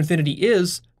absolute infinity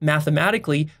is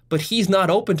mathematically, but he's not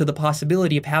open to the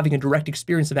possibility of having a direct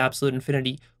experience of absolute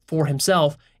infinity for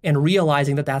himself and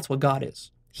realizing that that's what God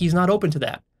is. He's not open to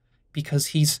that because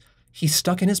he's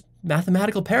stuck in his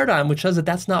mathematical paradigm, which says that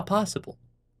that's not possible.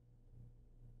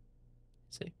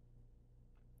 See.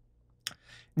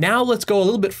 Now let's go a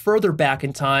little bit further back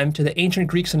in time to the ancient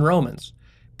Greeks and Romans,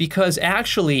 because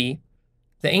actually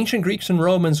the ancient Greeks and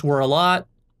Romans were a lot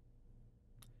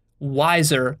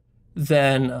wiser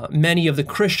than many of the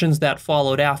Christians that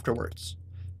followed afterwards,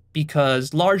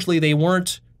 because largely they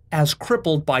weren't as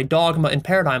crippled by dogma and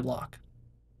paradigm lock.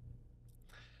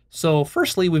 So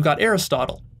firstly, we've got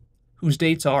Aristotle, whose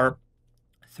dates are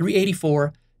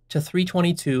 384 to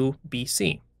 322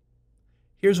 BC.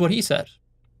 Here's what he said.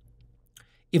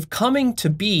 If coming to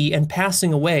be and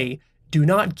passing away do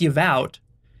not give out,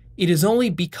 it is only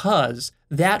because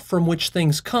that from which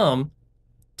things come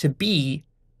to be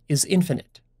is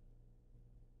infinite.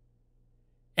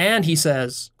 And he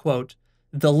says, quote,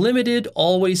 the limited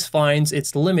always finds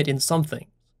its limit in something,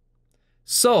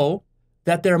 so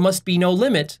that there must be no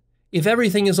limit if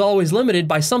everything is always limited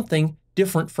by something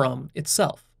different from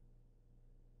itself.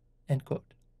 End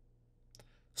quote.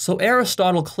 So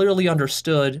Aristotle clearly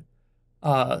understood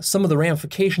some of the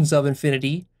ramifications of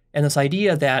infinity and this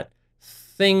idea that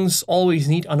things always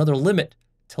need another limit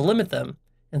to limit them.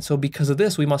 And so because of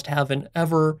this, we must have an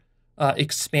ever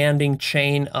expanding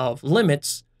chain of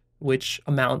limits, which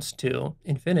amounts to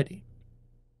infinity.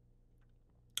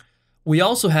 We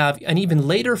also have an even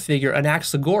later figure,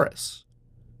 Anaxagoras,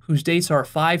 whose dates are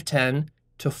 510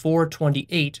 to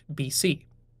 428 BC.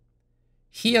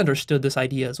 He understood this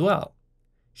idea as well.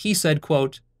 He said,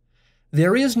 quote,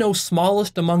 "There is no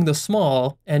smallest among the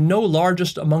small and no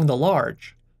largest among the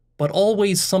large, but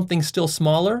always something still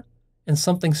smaller and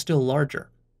something still larger."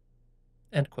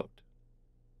 End quote.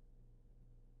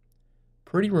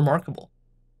 Pretty remarkable.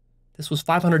 This was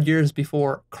 500 years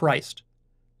before Christ.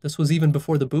 This was even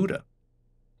before the Buddha.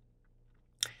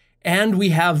 And we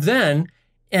have then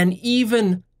an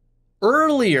even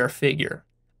earlier figure,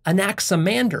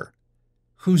 Anaximander,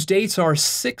 whose dates are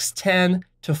 610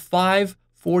 to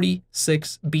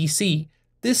 546 BC.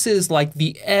 This is like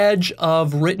the edge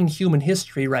of written human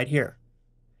history right here.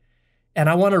 And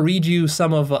I want to read you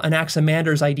some of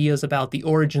Anaximander's ideas about the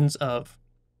origins of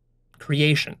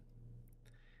creation.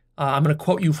 I'm going to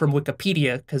quote you from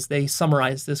Wikipedia because they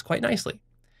summarize this quite nicely.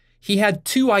 He had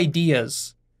two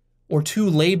ideas or two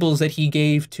labels that he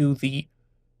gave to the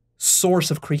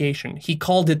source of creation. He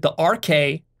called it the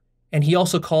arche, and he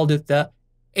also called it the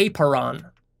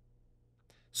apeiron.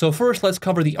 So first, let's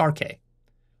cover the arche.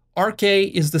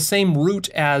 Arche is the same root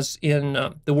as in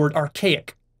the word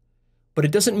archaic, but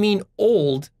it doesn't mean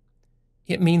old.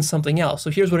 It means something else.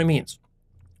 So here's what it means.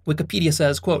 Wikipedia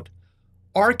says, quote,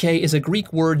 "Arche is a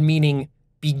Greek word meaning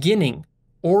beginning,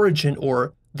 origin,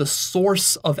 or the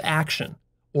source of action,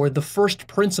 or the first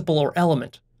principle or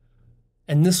element."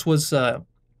 And this was a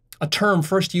term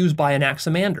first used by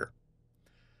Anaximander.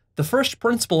 The first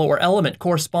principle or element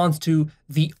corresponds to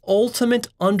the ultimate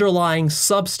underlying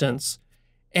substance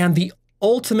and the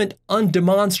ultimate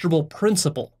undemonstrable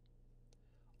principle.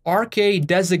 Arche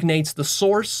designates the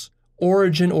source,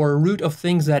 origin, or root of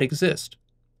things that exist.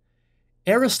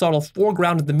 Aristotle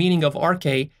foregrounded the meaning of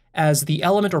arche as the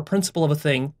element or principle of a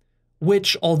thing,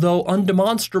 which, although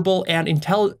undemonstrable and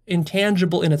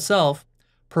intangible in itself,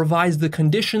 provides the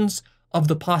conditions of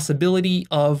the possibility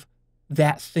of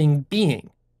that thing being.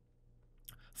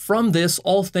 From this,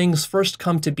 all things first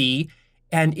come to be,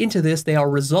 and into this they are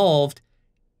resolved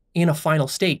in a final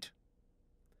state.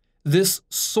 This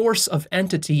source of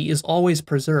entity is always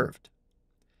preserved.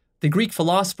 The Greek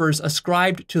philosophers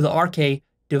ascribed to the arche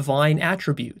divine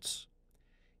attributes.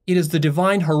 It is the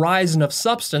divine horizon of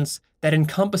substance that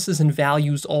encompasses and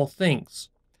values all things.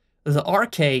 The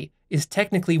arche is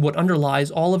technically what underlies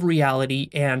all of reality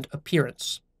and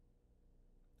appearance.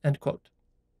 End quote.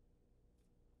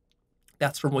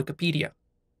 That's from Wikipedia.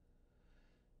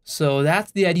 So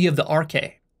that's the idea of the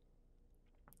arche.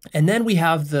 And then we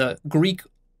have the Greek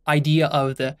idea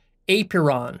of the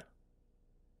apeiron,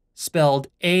 spelled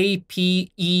A-P-E-I-R-O-N.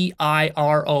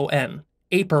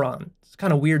 Apeiron. It's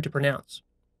kind of weird to pronounce.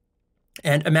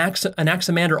 And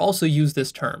Anaximander also used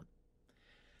this term.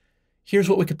 Here's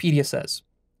what Wikipedia says.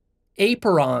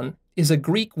 Apeiron is a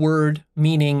Greek word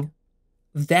meaning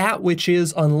that which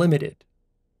is unlimited,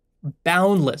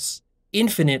 boundless,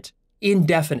 infinite,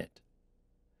 indefinite.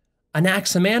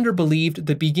 Anaximander believed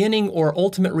the beginning or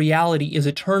ultimate reality is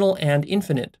eternal and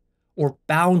infinite, or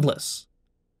boundless,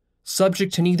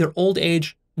 subject to neither old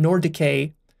age nor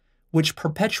decay, which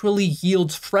perpetually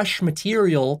yields fresh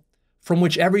material from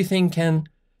which everything can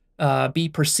be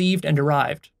perceived and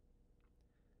derived.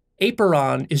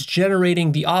 Apeiron is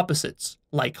generating the opposites,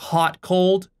 like hot,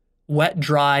 cold, wet,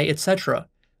 dry, etc.,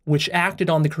 which acted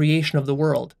on the creation of the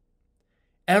world.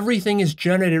 Everything is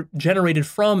generated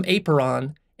from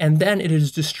apeiron, and then it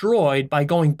is destroyed by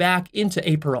going back into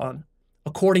apeiron,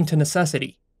 according to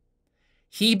necessity.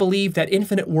 He believed that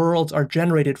infinite worlds are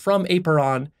generated from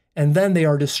apeiron, and then they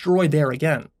are destroyed there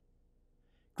again.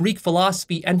 Greek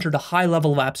philosophy entered a high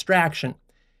level of abstraction.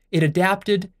 It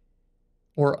adopted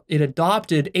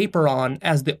apeiron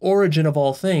as the origin of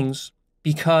all things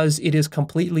because it is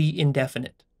completely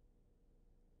indefinite.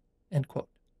 End quote.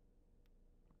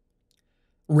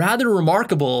 Rather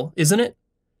remarkable, isn't it,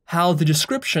 how the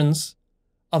descriptions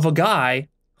of a guy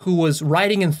who was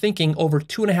writing and thinking over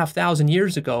 2,500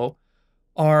 years ago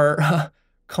are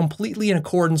completely in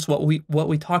accordance with what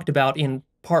we talked about in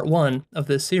part 1 of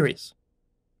this series.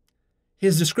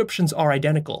 His descriptions are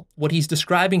identical. What he's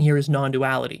describing here is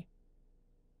non-duality.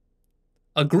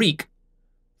 A Greek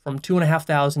from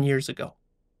 2,500 years ago.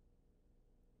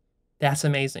 That's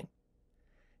amazing.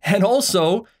 And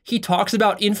also, he talks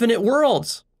about infinite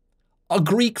worlds. A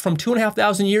Greek from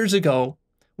 2,500 years ago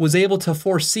was able to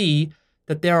foresee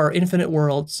that there are infinite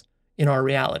worlds in our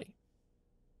reality.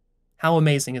 How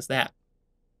amazing is that?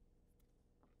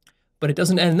 But it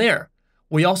doesn't end there.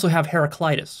 We also have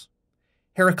Heraclitus.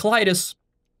 Heraclitus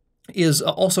is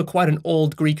also quite an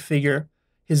old Greek figure.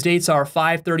 His dates are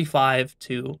 535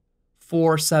 to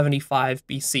 475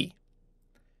 BC.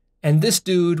 And this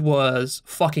dude was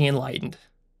fucking enlightened.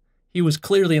 He was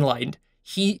clearly enlightened.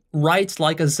 He writes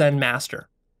like a Zen master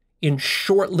in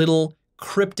short little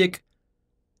cryptic,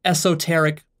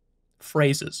 esoteric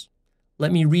phrases.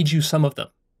 Let me read you some of them.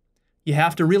 You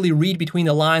have to really read between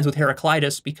the lines with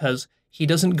Heraclitus because he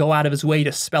doesn't go out of his way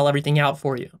to spell everything out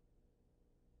for you.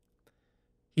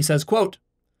 He says, quote,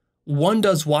 "One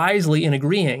does wisely in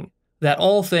agreeing that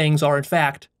all things are in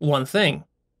fact one thing."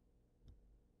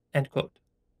 End quote.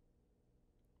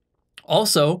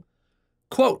 Also,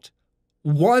 quote,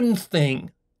 "One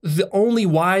thing, the only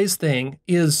wise thing,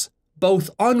 is both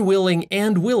unwilling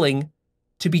and willing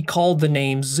to be called the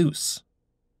name Zeus."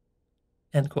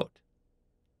 End quote.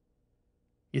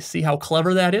 You see how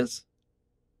clever that is?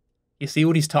 You see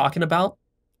what he's talking about?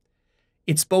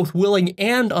 It's both willing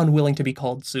and unwilling to be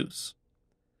called Zeus.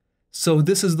 So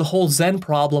this is the whole Zen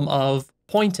problem of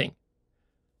pointing.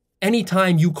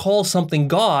 Anytime you call something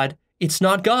God, it's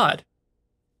not God.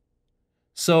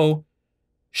 So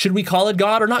should we call it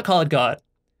God or not call it God?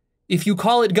 If you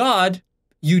call it God,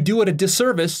 you do it a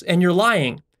disservice and you're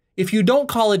lying. If you don't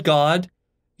call it God,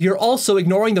 you're also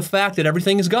ignoring the fact that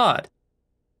everything is God.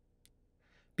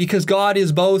 Because God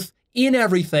is both in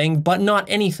everything, but not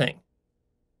anything.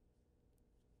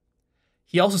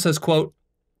 He also says, quote,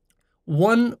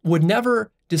 "One would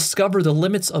never discover the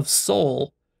limits of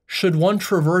soul should one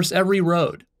traverse every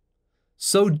road.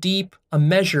 So deep a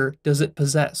measure does it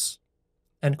possess."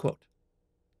 End quote.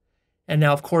 And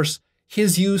now, of course,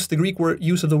 his use, the Greek word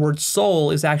use of the word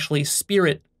soul is actually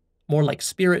spirit, more like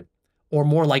spirit, or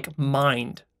more like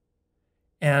mind.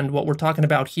 And what we're talking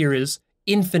about here is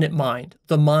infinite mind,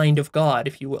 the mind of God,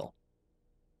 if you will.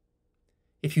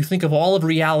 If you think of all of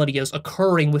reality as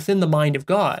occurring within the mind of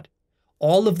God,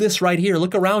 all of this right here,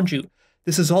 look around you,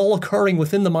 this is all occurring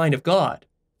within the mind of God.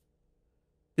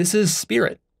 This is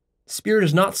spirit. Spirit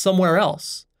is not somewhere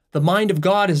else. The mind of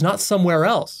God is not somewhere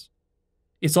else.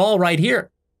 It's all right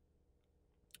here.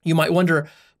 You might wonder,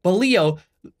 but Leo,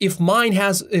 if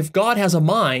God has a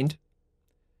mind,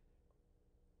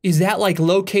 is that like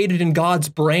located in God's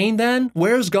brain then?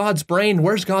 Where's God's brain?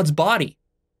 Where's God's body?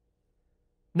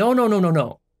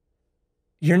 No.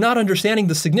 You're not understanding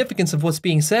the significance of what's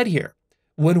being said here.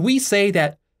 When we say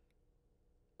that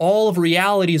all of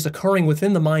reality is occurring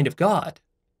within the mind of God,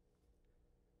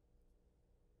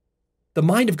 the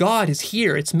mind of God is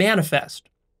here. It's manifest.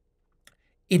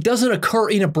 It doesn't occur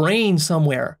in a brain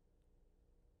somewhere.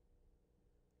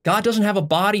 God doesn't have a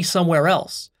body somewhere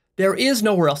else. There is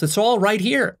nowhere else. It's all right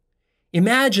here.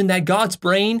 Imagine that God's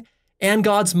brain and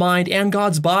God's mind and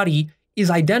God's body is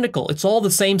identical. It's all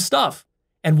the same stuff.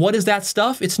 And what is that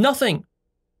stuff? It's nothing.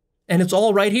 And it's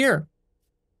all right here.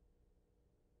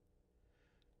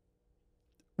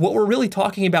 What we're really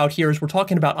talking about here is we're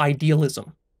talking about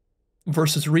idealism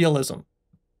versus realism.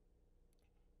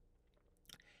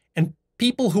 And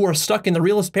people who are stuck in the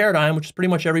realist paradigm, which is pretty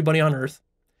much everybody on Earth,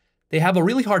 they have a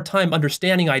really hard time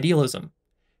understanding idealism.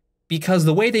 Because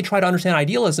the way they try to understand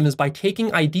idealism is by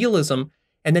taking idealism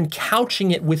and then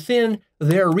couching it within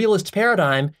their realist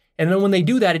paradigm. And then when they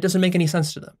do that, it doesn't make any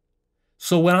sense to them.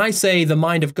 So when I say the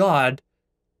mind of God,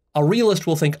 a realist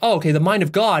will think, oh, okay, the mind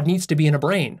of God needs to be in a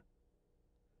brain.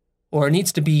 Or it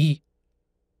needs to be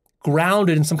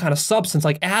grounded in some kind of substance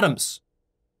like atoms.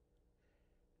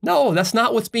 No, that's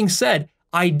not what's being said.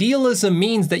 Idealism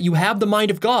means that you have the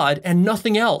mind of God and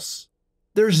nothing else.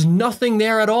 There's nothing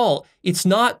there at all. It's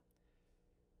not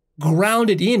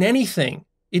grounded in anything.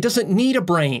 It doesn't need a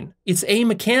brain. It's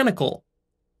amechanical.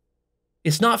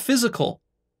 It's not physical.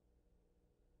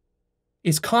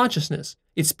 It's consciousness.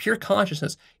 It's pure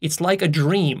consciousness. It's like a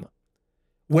dream.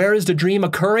 Where is the dream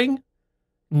occurring?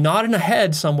 Not in a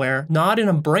head somewhere, not in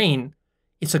a brain.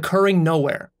 It's occurring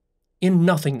nowhere, in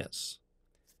nothingness.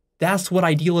 That's what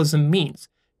idealism means.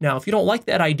 Now, if you don't like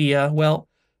that idea, well,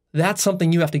 that's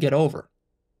something you have to get over.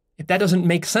 If that doesn't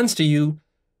make sense to you,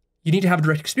 you need to have a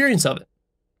direct experience of it.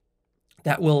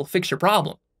 That will fix your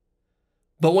problem.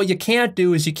 But what you can't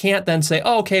do is you can't then say,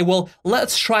 oh, okay, well,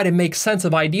 let's try to make sense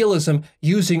of idealism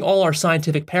using all our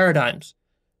scientific paradigms.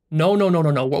 No.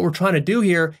 What we're trying to do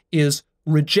here is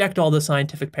reject all the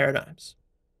scientific paradigms.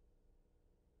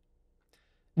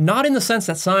 Not in the sense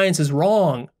that science is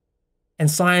wrong and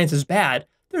science is bad.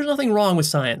 There's nothing wrong with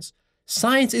science.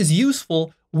 Science is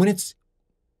useful when it's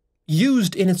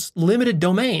used in its limited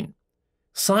domain.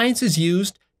 Science is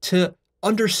used to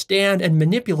understand and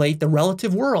manipulate the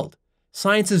relative world.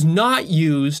 Science is not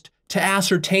used to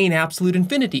ascertain absolute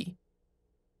infinity.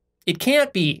 It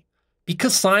can't be,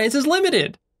 because science is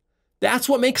limited. That's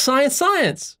what makes science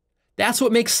science. That's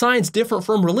what makes science different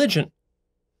from religion.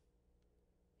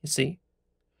 You see?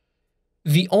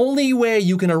 The only way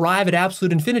you can arrive at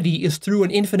absolute infinity is through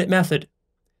an infinite method.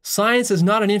 Science is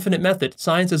not an infinite method.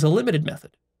 Science is a limited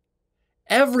method.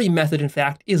 Every method, in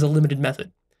fact, is a limited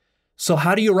method. So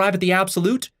how do you arrive at the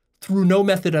absolute? Through no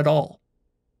method at all.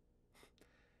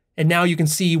 And now you can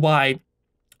see why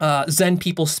Zen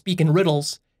people speak in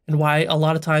riddles and why a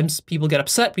lot of times people get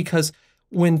upset, because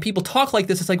when people talk like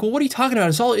this, it's like, well, what are you talking about?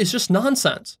 It's just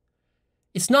nonsense.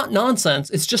 It's not nonsense.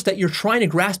 It's just that you're trying to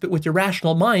grasp it with your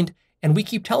rational mind, and we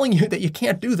keep telling you that you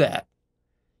can't do that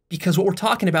because what we're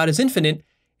talking about is infinite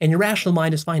and your rational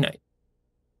mind is finite.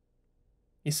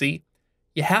 You see,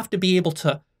 you have to be able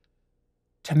to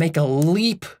make a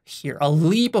leap here. A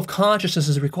leap of consciousness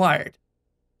is required.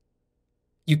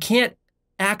 You can't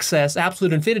access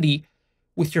absolute infinity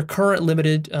with your current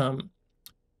limited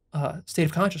state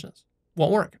of consciousness.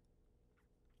 Won't work.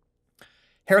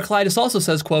 Heraclitus also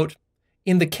says, quote,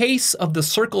 "In the case of the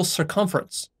circle's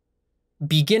circumference,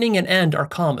 beginning and end are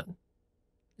common,"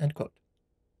 end quote.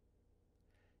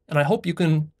 And I hope you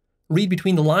can read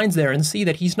between the lines there and see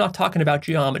that he's not talking about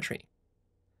geometry.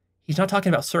 He's not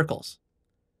talking about circles.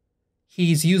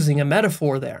 He's using a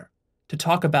metaphor there to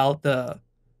talk about the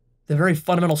very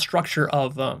fundamental structure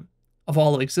of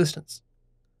all of existence.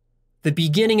 The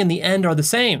beginning and the end are the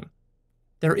same.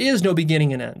 There is no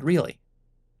beginning and end, really,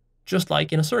 just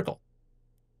like in a circle.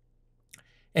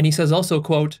 And he says also,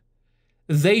 quote,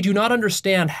 "They do not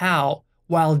understand how,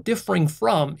 while differing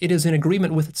from, it is in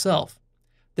agreement with itself.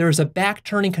 There is a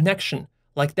back-turning connection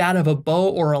like that of a bow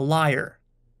or a lyre,"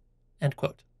 end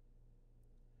quote.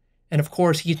 And of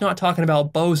course, he's not talking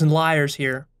about bows and lyres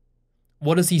here.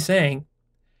 What is he saying?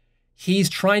 He's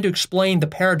trying to explain the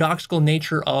paradoxical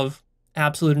nature of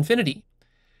absolute infinity,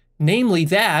 namely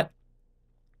that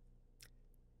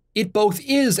it both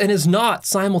is and is not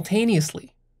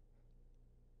simultaneously,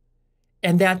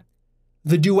 and that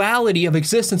the duality of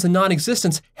existence and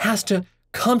non-existence has to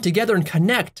come together and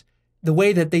connect the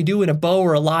way that they do in a bow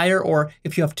or a lyre, or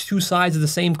if you have two sides of the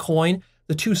same coin,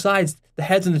 the two sides, the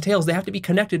heads and the tails, they have to be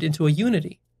connected into a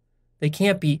unity. They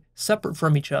can't be separate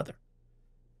from each other.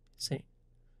 See?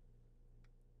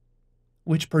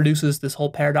 Which produces this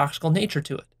whole paradoxical nature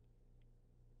to it.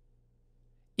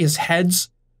 Is heads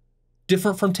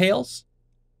different from tails?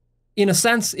 In a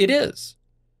sense, it is.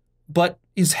 But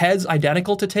is heads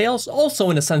identical to tails? Also,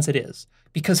 in a sense, it is.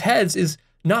 Because heads is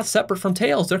not separate from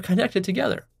tails. They're connected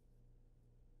together.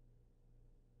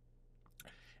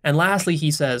 And lastly,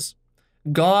 he says,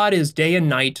 God is day and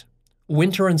night,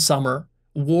 winter and summer,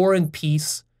 war and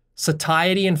peace,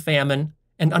 satiety and famine,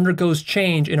 and undergoes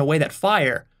change in a way that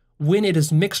fire, when it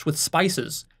is mixed with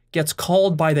spices, gets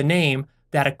called by the name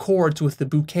that accords with the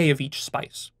bouquet of each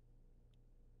spice.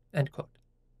 End quote.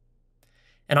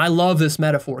 And I love this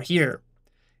metaphor here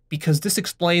because this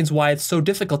explains why it's so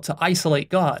difficult to isolate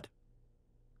God.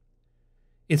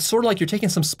 It's sort of like you're taking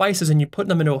some spices and you're putting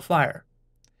them into a fire,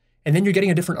 and then you're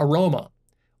getting a different aroma.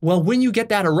 Well, when you get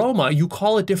that aroma, you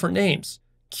call it different names: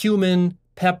 cumin,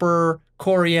 pepper,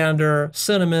 coriander,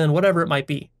 cinnamon, whatever it might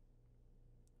be.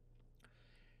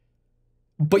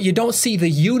 But you don't see the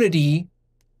unity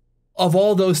of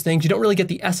all those things. You don't really get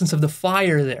the essence of the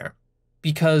fire there,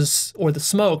 because, or the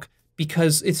smoke,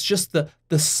 because it's just the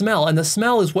smell, and the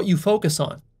smell is what you focus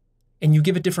on, and you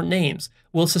give it different names.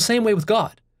 Well, it's the same way with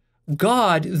God.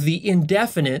 God, the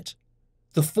indefinite,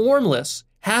 the formless,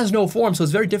 has no form, so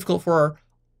it's very difficult for our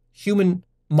human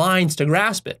minds to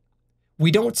grasp it. We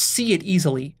don't see it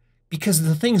easily because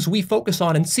the things we focus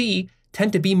on and see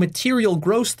tend to be material,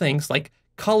 gross things like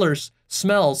colors,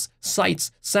 smells,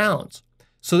 sights, sounds.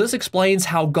 So this explains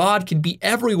how God can be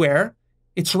everywhere.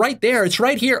 It's right there. It's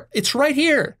right here. It's right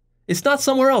here. It's not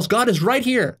somewhere else. God is right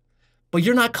here. But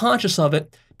you're not conscious of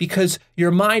it because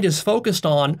your mind is focused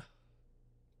on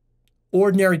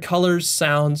ordinary colors,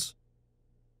 sounds,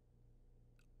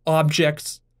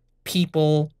 objects,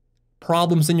 people,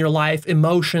 problems in your life,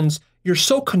 emotions. You're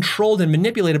so controlled and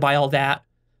manipulated by all that,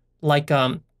 like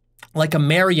a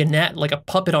marionette, like a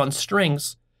puppet on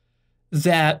strings,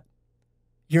 that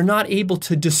you're not able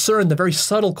to discern the very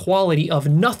subtle quality of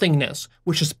nothingness,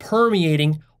 which is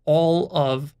permeating all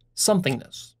of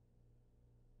somethingness.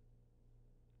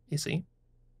 You see?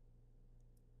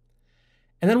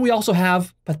 And then we also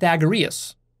have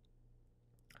Pythagoras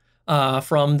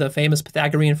from the famous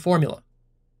Pythagorean formula.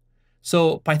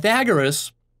 So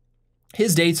Pythagoras,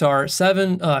 his dates are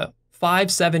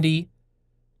 570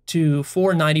 to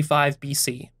 495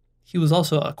 BC. He was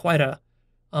also quite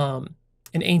an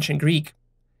ancient Greek.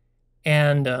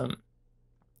 And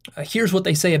here's what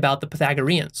they say about the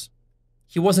Pythagoreans.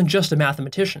 He wasn't just a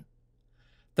mathematician.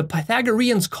 The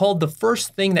Pythagoreans called the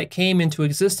first thing that came into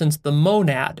existence the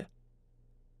monad,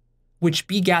 which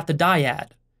begat the dyad,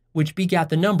 which begat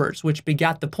the numbers, which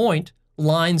begat the point,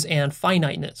 lines, and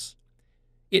finiteness.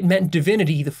 It meant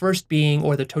divinity, the first being,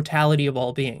 or the totality of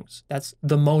all beings. That's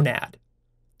the monad.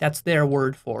 That's their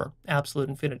word for absolute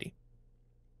infinity.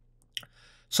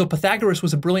 So Pythagoras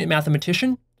was a brilliant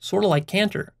mathematician, sort of like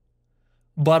Cantor.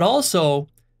 But also,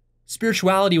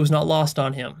 spirituality was not lost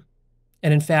on him.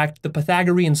 And in fact, the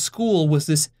Pythagorean school was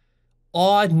this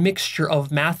odd mixture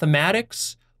of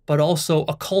mathematics, but also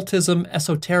occultism,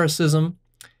 esotericism,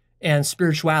 and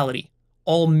spirituality,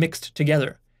 all mixed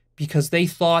together, because they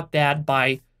thought that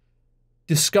by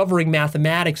discovering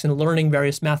mathematics and learning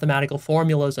various mathematical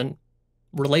formulas and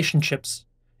relationships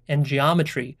and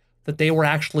geometry, that they were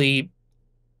actually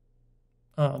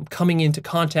coming into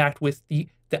contact with the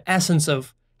essence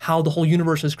of how the whole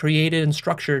universe is created and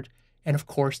structured. And of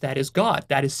course, that is God.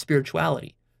 That is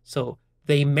spirituality. So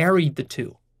they married the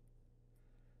two.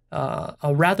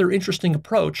 A rather interesting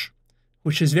approach,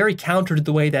 which is very counter to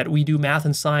the way that we do math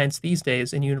and science these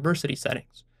days in university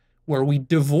settings, where we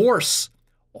divorce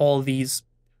all these,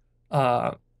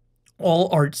 all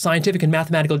our scientific and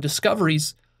mathematical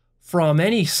discoveries from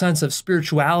any sense of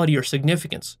spirituality or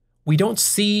significance. We don't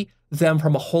see them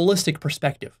from a holistic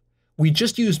perspective. We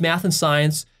just use math and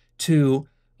science to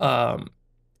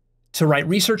write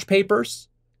research papers,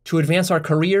 to advance our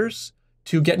careers,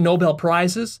 to get Nobel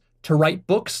Prizes, to write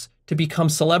books, to become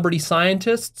celebrity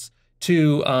scientists,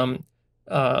 to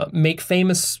make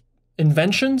famous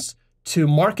inventions, to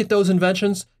market those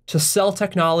inventions, to sell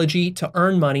technology, to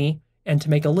earn money, and to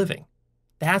make a living.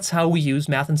 That's how we use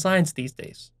math and science these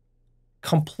days.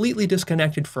 Completely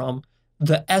disconnected from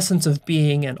the essence of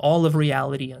being and all of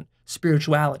reality and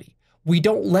spirituality. We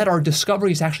don't let our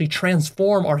discoveries actually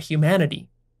transform our humanity.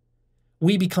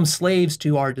 We become slaves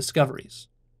to our discoveries.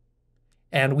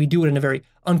 And we do it in a very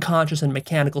unconscious and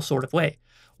mechanical sort of way,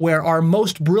 where our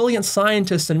most brilliant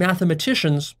scientists and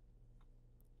mathematicians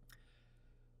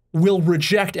will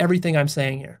reject everything I'm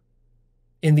saying here.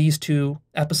 In these two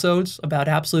episodes about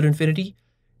absolute infinity,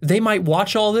 they might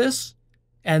watch all this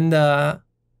and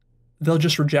they'll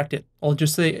just reject it. Or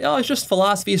just say, oh, it's just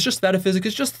philosophy, it's just metaphysics,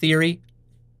 it's just theory.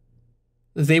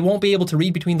 They won't be able to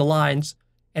read between the lines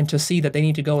and to see that they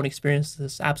need to go and experience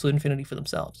this absolute infinity for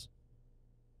themselves.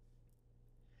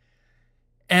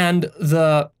 And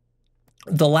the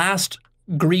last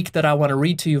Greek that I want to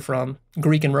read to you from,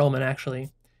 Greek and Roman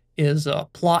actually, is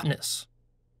Plotinus.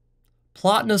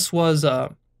 Plotinus was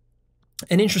an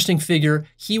interesting figure.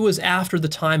 He was after the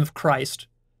time of Christ.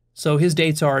 So his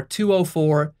dates are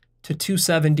 204 to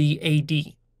 270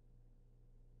 AD.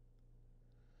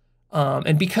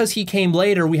 And because he came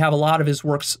later, we have a lot of his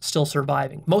works still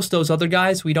surviving. Most of those other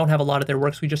guys, we don't have a lot of their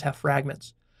works, we just have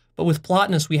fragments. But with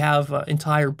Plotinus, we have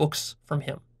entire books from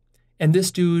him. And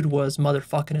this dude was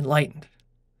motherfucking enlightened.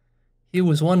 He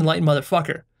was one enlightened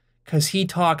motherfucker, because he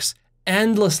talks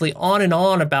endlessly on and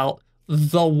on about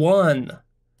the one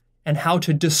and how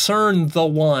to discern the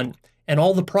one and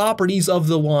all the properties of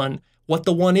the one, what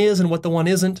the one is and what the one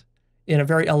isn't, in a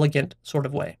very elegant sort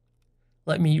of way.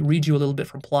 Let me read you a little bit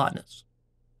from Plotinus.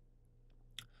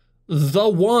 The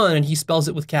one, and he spells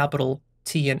it with capital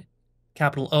T and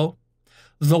capital O,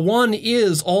 the one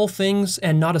is all things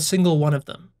and not a single one of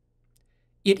them.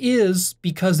 It is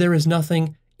because there is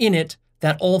nothing in it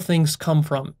that all things come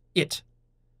from it,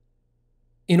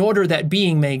 in order that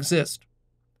being may exist.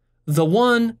 The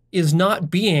one is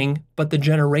not being, but the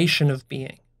generation of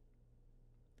being,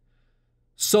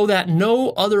 so that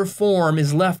no other form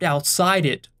is left outside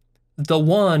it. The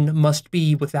one must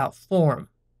be without form.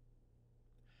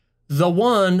 The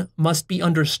one must be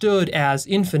understood as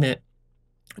infinite,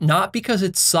 not because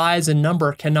its size and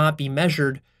number cannot be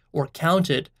measured or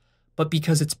counted, but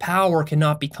because its power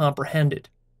cannot be comprehended.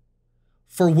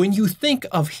 For when you think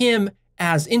of him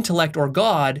as intellect or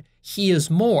God, he is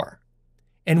more.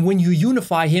 And when you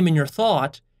unify him in your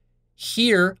thought,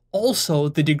 here also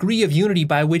the degree of unity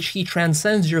by which he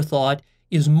transcends your thought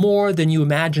is more than you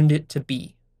imagined it to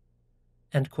be.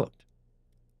 End quote.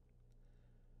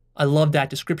 I love that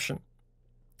description.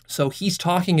 So he's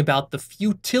talking about the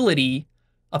futility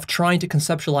of trying to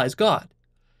conceptualize God.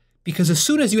 Because as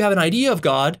soon as you have an idea of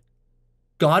God,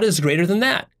 God is greater than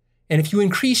that. And if you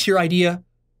increase your idea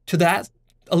to that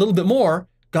a little bit more,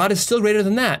 God is still greater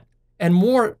than that, and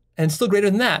more, and still greater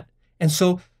than that. And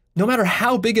so no matter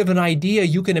how big of an idea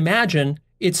you can imagine,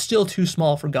 it's still too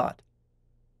small for God.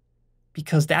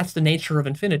 Because that's the nature of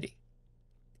infinity.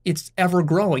 It's ever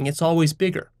growing, it's always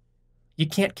bigger. You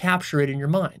can't capture it in your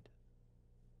mind.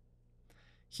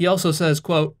 He also says,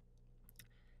 quote,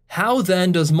 how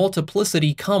then does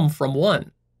multiplicity come from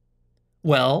one?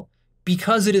 Well,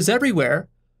 because it is everywhere,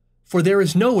 for there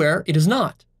is nowhere it is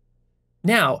not.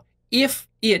 Now, if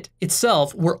it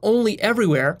itself were only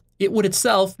everywhere, it would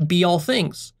itself be all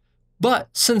things. But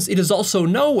since it is also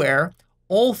nowhere,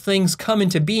 all things come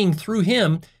into being through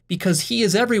him because he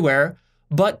is everywhere,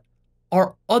 but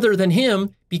are other than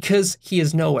him because he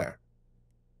is nowhere.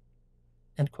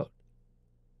 End quote.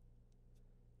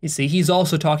 You see, he's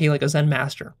also talking like a Zen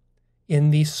master in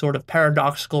these sort of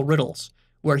paradoxical riddles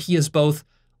where he is both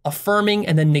affirming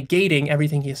and then negating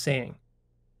everything he is saying.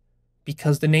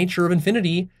 Because the nature of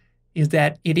infinity is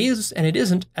that it is and it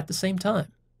isn't at the same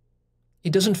time.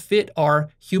 It doesn't fit our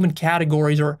human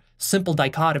categories or simple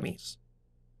dichotomies.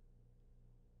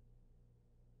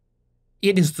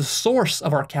 It is the source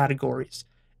of our categories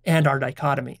and our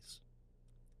dichotomies.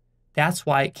 That's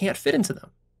why it can't fit into them.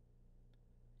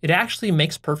 It actually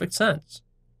makes perfect sense.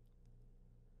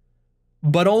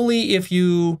 But only if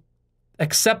you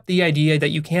accept the idea that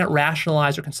you can't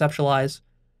rationalize or conceptualize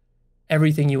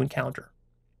everything you encounter.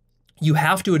 You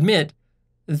have to admit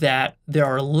that there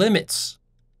are limits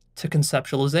to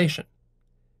conceptualization.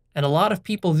 And a lot of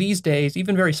people these days,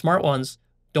 even very smart ones,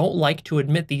 don't like to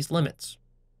admit these limits.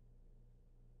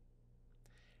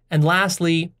 And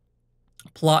lastly,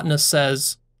 Plotinus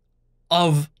says,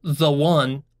 of the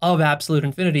one, of absolute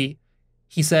infinity,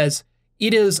 he says,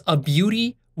 it is a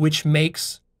beauty which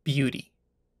makes beauty.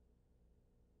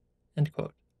 End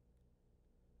quote.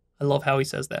 I love how he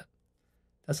says that.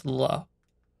 That's a little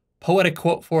poetic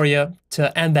quote for you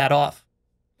to end that off.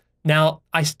 Now,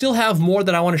 I still have more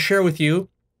that I want to share with you,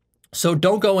 so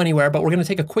don't go anywhere, but we're going to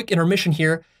take a quick intermission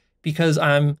here because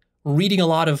I'm reading a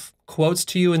lot of quotes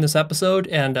to you in this episode,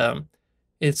 and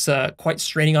it's quite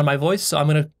straining on my voice, so I'm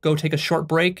going to go take a short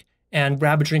break and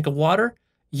grab a drink of water.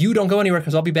 You don't go anywhere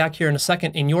because I'll be back here in a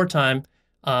second in your time,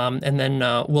 and then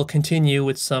we'll continue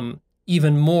with some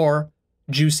even more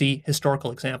juicy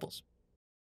historical examples.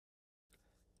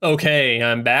 Okay,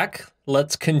 I'm back.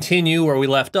 Let's continue where we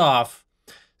left off.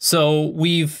 So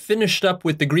we've finished up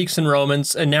with the Greeks and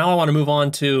Romans, and now I want to move on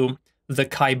to the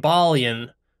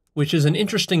Kybalion, which is an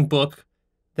interesting book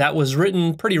that was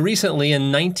written pretty recently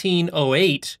in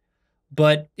 1908,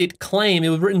 but it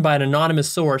was written by an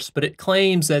anonymous source, but it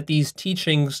claims that these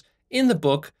teachings in the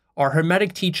book are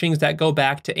Hermetic teachings that go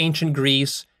back to ancient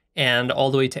Greece and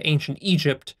all the way to ancient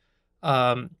Egypt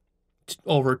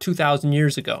over 2,000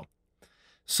 years ago.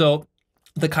 So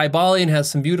the Kybalion has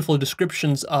some beautiful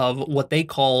descriptions of what they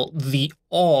call the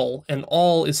all, and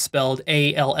all is spelled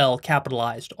A-L-L,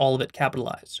 capitalized, all of it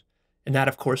capitalized. And that,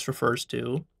 of course, refers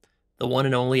to the one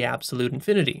and only absolute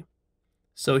infinity.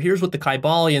 So here's what the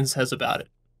Kybalion says about it.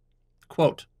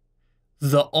 Quote,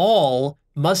 the all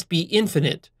must be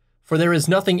infinite, for there is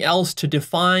nothing else to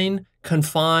define,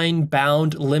 confine,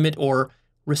 bound, limit, or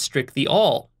restrict the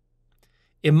all.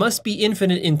 It must be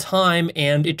infinite in time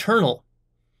and eternal.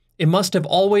 It must have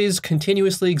always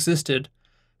continuously existed,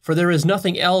 for there is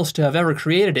nothing else to have ever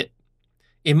created it.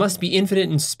 It must be infinite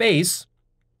in space,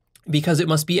 because it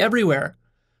must be everywhere,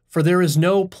 for there is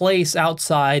no place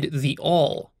outside the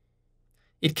all.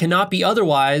 It cannot be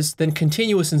otherwise than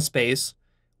continuous in space,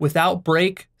 without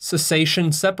break,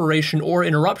 cessation, separation, or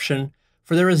interruption,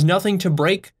 for there is nothing to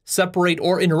break, separate,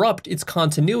 or interrupt its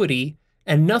continuity,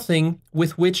 and nothing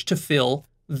with which to fill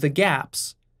the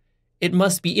gaps. It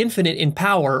must be infinite in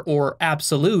power, or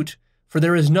absolute, for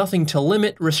there is nothing to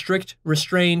limit, restrict,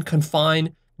 restrain,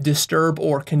 confine, disturb,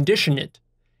 or condition it.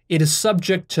 It is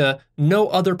subject to no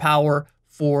other power,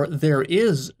 for there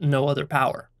is no other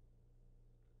power.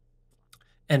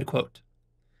 End quote.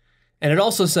 And it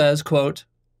also says, quote,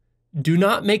 do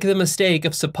not make the mistake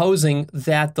of supposing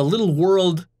that the little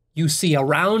world you see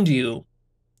around you,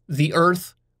 the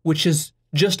earth, which is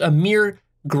just a mere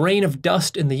grain of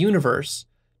dust in the universe,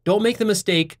 don't make the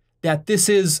mistake that this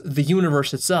is the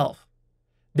universe itself.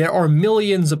 There are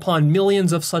millions upon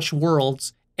millions of such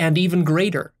worlds, and even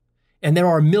greater. And there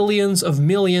are millions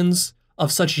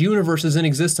of such universes in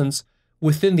existence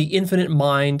within the infinite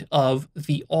mind of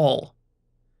the all.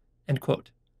 End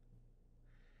quote.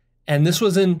 And this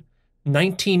was in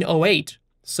 1908,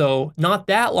 so not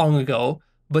that long ago,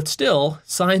 but still,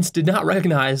 science did not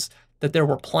recognize that there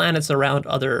were planets around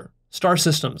other star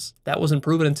systems. That wasn't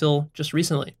proven until just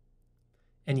recently.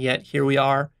 And yet, here we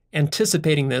are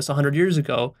anticipating this 100 years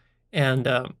ago, and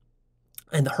the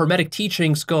Hermetic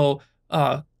teachings go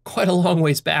quite a long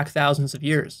ways back, thousands of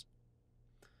years.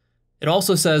 It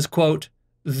also says, quote,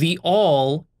 the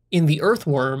all in the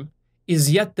earthworm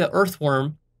is yet the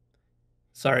earthworm,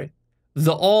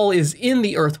 the all is in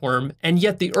the earthworm, and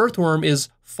yet the earthworm is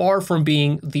far from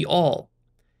being the all.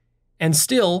 And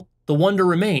still, the wonder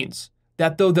remains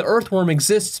that though the earthworm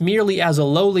exists merely as a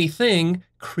lowly thing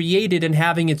created and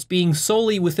having its being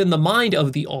solely within the mind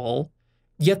of the all,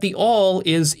 yet the all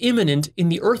is immanent in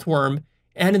the earthworm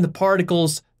and in the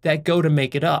particles that go to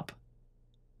make it up.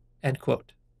 End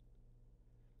quote.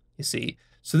 You see,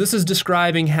 so this is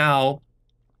describing how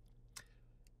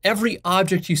every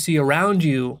object you see around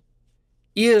you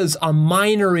is a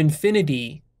minor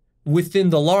infinity within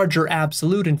the larger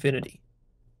absolute infinity.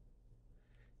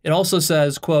 It also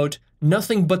says, quote,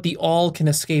 nothing but the all can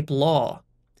escape law.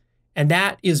 And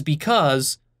that is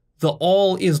because the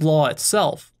all is law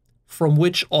itself, from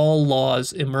which all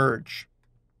laws emerge.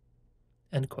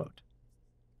 End quote.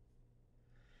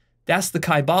 That's the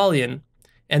Kybalion.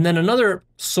 And then another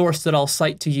source that I'll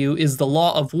cite to you is the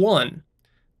Law of One,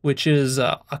 which is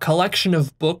a collection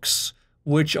of books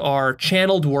which are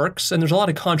channeled works. And there's a lot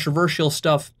of controversial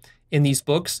stuff in these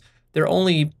books. They're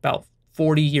only about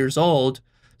 40 years old,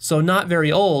 so not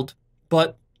very old,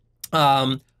 but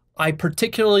I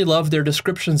particularly love their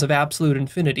descriptions of absolute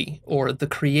infinity, or the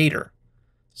creator.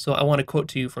 So I want to quote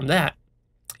to you from that.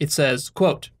 It says,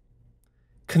 quote,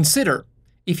 consider,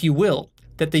 if you will,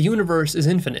 that the universe is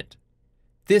infinite.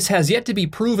 This has yet to be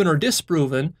proven or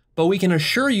disproven, but we can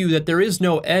assure you that there is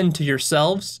no end to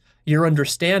yourselves, your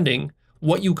understanding,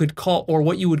 what you could call, or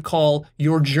what you would call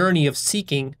your journey of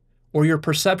seeking, or your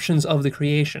perceptions of the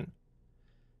creation.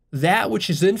 That which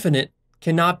is infinite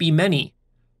cannot be many,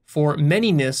 for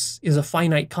manyness is a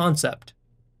finite concept.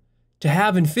 To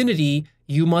have infinity,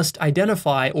 you must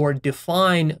identify or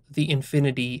define the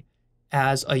infinity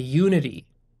as a unity.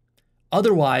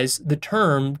 Otherwise, the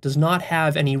term does not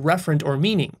have any referent or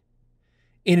meaning.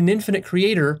 In an infinite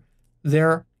creator,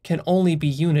 there can only be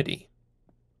unity.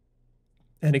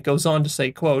 And it goes on to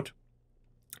say, quote,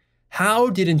 how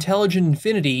did intelligent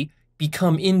infinity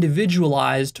become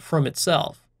individualized from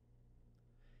itself?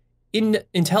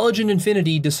 Intelligent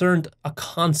infinity discerned a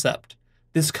concept.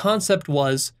 This concept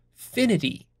was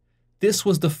finity. This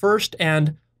was the first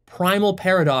and primal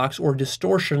paradox or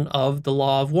distortion of the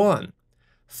Law of One.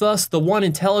 Thus, the one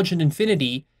intelligent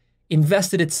infinity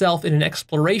invested itself in an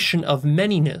exploration of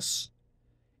manyness.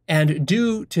 And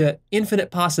due to infinite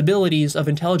possibilities of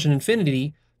intelligent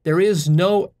infinity, there's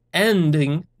no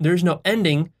ending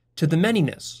to the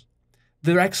manyness.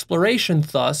 Their exploration,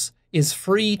 thus, is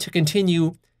free to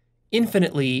continue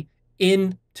infinitely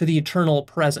into the eternal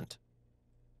present.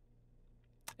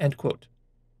 End quote.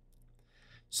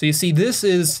 So you see, this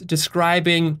is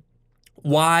describing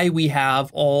why we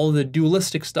have all the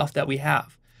dualistic stuff that we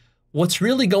have. What's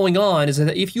really going on is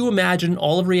that if you imagine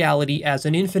all of reality as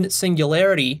an infinite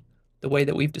singularity, the way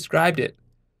that we've described it,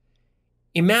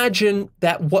 imagine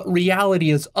that what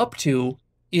reality is up to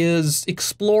is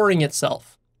exploring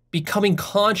itself, becoming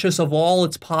conscious of all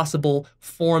its possible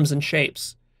forms and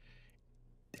shapes,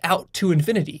 out to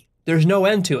infinity. There's no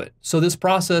end to it. So this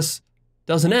process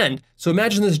doesn't end. So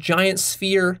imagine this giant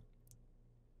sphere,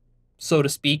 so to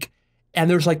speak, and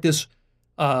there's like this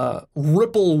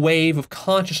ripple wave of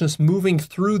consciousness moving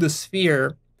through the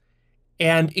sphere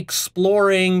and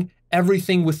exploring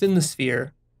everything within the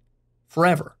sphere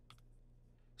forever.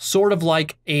 Sort of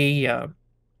like a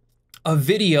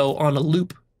video on a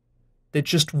loop that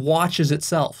just watches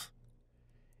itself.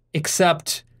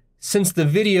 Except since the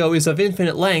video is of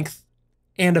infinite length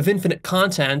and of infinite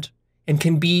content and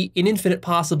can be in infinite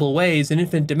possible ways, in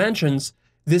infinite dimensions,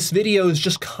 this video is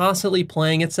just constantly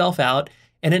playing itself out,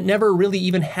 and it never really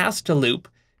even has to loop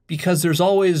because there's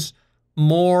always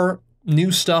more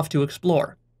new stuff to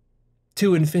explore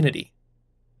to infinity.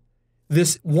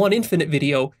 This one infinite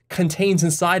video contains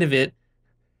inside of it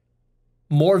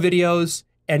more videos,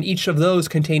 and each of those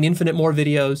contain infinite more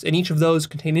videos, and each of those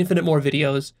contain infinite more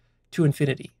videos to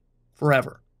infinity,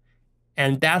 forever.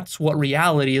 And that's what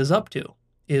reality is up to,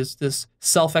 is this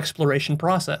self-exploration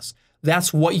process.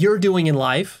 That's what you're doing in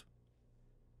life.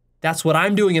 That's what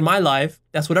I'm doing in my life.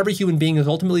 That's what every human being is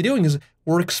ultimately doing, is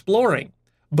we're exploring.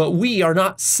 But we are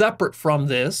not separate from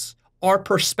this. Our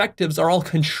perspectives are all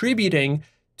contributing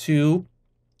to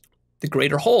the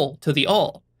greater whole, to the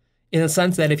all. In the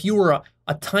sense that if you were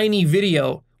a tiny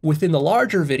video within the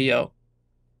larger video,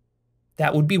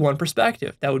 that would be one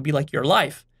perspective. That would be like your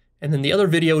life. And then the other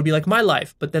video would be like my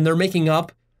life. But then they're making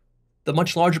up the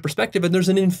much larger perspective, and there's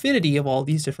an infinity of all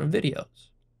these different videos.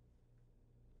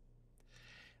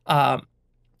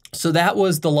 So that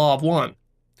was the Law of One.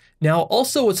 Now,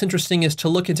 also what's interesting is to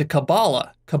look into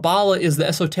Kabbalah. Kabbalah is the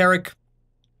esoteric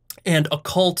and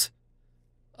occult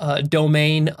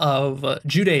domain of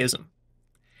Judaism.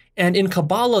 And in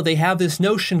Kabbalah, they have this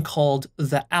notion called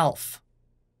the Aleph.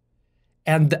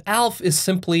 And the Aleph is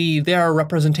simply their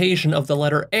representation of the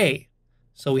letter A.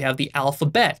 So we have the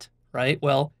alphabet, right?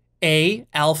 Well, A,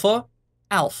 alpha,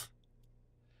 Alph.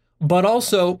 But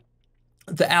also,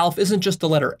 the Aleph isn't just the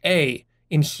letter A.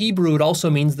 In Hebrew, it also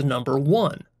means the number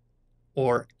 1,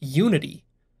 or unity.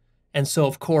 And so,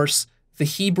 of course, the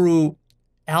Hebrew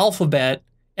alphabet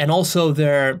and also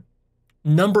their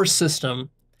number system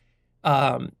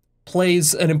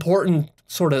plays an important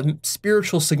sort of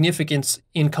spiritual significance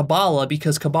in Kabbalah,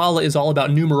 because Kabbalah is all about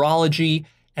numerology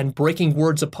and breaking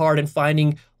words apart and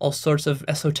finding all sorts of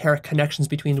esoteric connections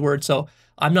between words. So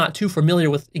I'm not too familiar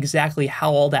with exactly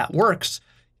how all that works.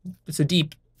 It's a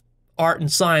deep art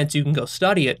and science. You can go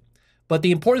study it. But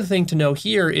the important thing to know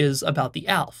here is about the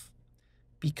Aleph,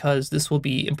 because this will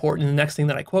be important in the next thing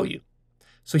that I quote you.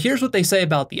 So here's what they say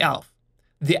about the Aleph.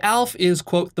 The Aleph is,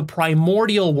 quote, the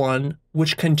primordial one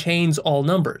which contains all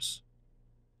numbers.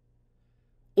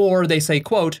 Or they say,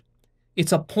 quote,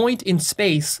 it's a point in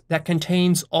space that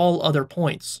contains all other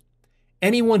points.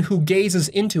 Anyone who gazes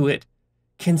into it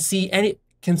can see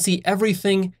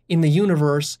everything in the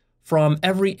universe from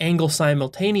every angle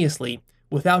simultaneously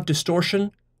without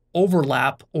distortion,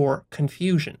 overlap, or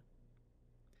confusion.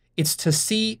 It's to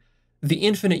see the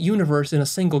infinite universe in a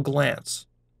single glance.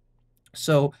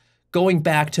 So going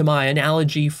back to my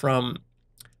analogy from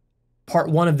part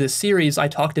 1 of this series, I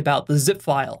talked about the zip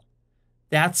file.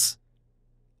 That's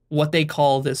what they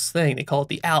call this thing. They call it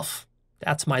the Aleph.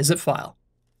 That's my zip file.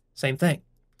 Same thing.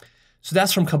 So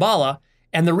that's from Kabbalah.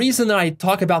 And the reason that I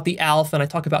talk about the Aleph and I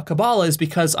talk about Kabbalah is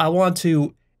because I want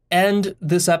to end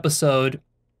this episode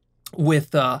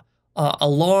with a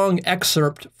long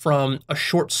excerpt from a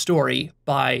short story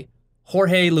by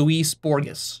Jorge Luis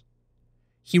Borges.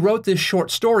 He wrote this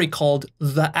short story called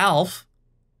The Aleph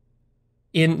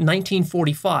in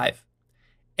 1945.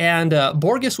 And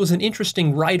Borges was an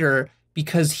interesting writer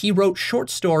because he wrote short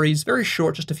stories, very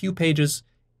short, just a few pages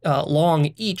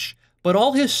long each, but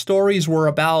all his stories were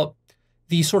about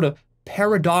these sort of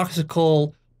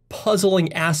paradoxical,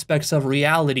 puzzling aspects of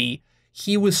reality.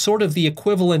 He was sort of the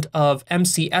equivalent of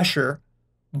M.C. Escher,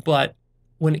 but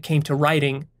when it came to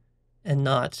writing and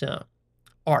not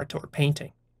art or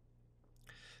painting.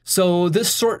 So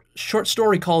this short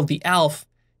story called The Aleph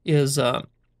is the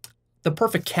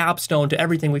perfect capstone to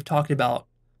everything we've talked about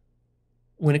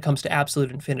when it comes to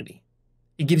absolute infinity.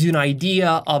 It gives you an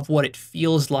idea of what it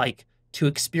feels like to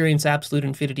experience absolute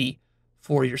infinity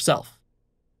for yourself.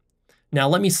 Now,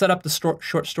 let me set up the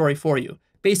short story for you.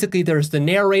 Basically, there's the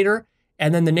narrator,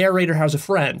 and then the narrator has a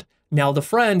friend. Now, the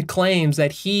friend claims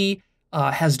that he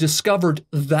has discovered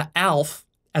the Aleph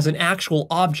as an actual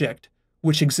object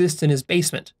which exists in his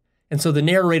basement. And so the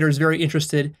narrator is very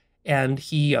interested, and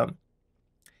he's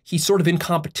sort of in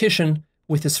competition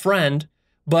with his friend,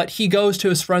 but he goes to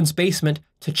his friend's basement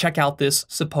to check out this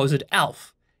supposed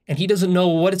Aleph. And he doesn't know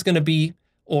what it's going to be,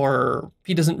 or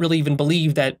he doesn't really even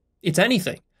believe that it's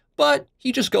anything. But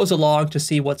he just goes along to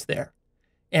see what's there.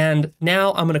 And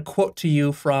now I'm going to quote to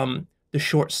you from the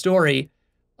short story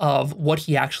of what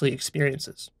he actually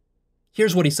experiences.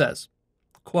 Here's what he says,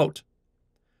 quote,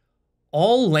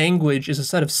 all language is a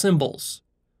set of symbols,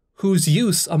 whose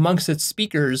use amongst its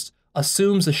speakers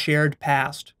assumes a shared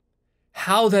past.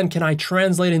 How then can I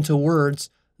translate into words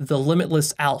the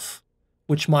limitless Aleph,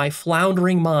 which my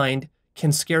floundering mind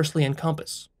can scarcely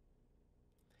encompass?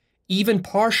 Even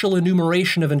partial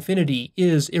enumeration of infinity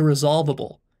is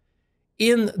irresolvable.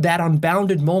 In that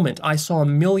unbounded moment, I saw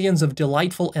millions of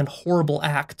delightful and horrible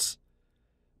acts,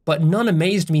 but none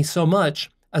amazed me so much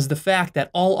as the fact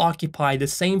that all occupy the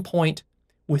same point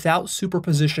without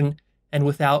superposition and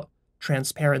without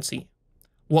transparency.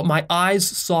 What my eyes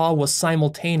saw was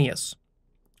simultaneous.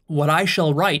 What I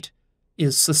shall write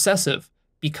is successive,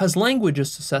 because language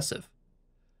is successive.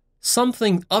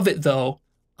 Something of it, though,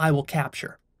 I will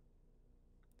capture.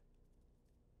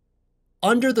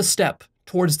 Under the step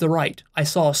towards the right, I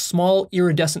saw a small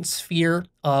iridescent sphere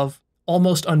of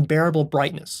almost unbearable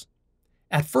brightness.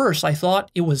 At first, I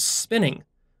thought it was spinning,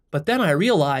 but then I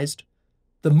realized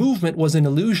the movement was an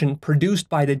illusion produced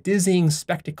by the dizzying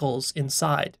spectacles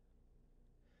inside.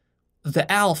 The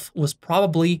Aleph was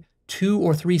probably 2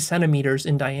 or 3 centimeters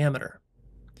in diameter,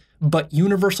 but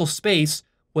universal space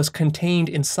was contained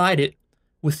inside it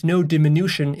with no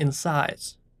diminution in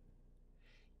size.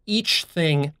 Each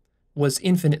thing was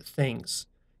infinite things,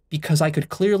 because I could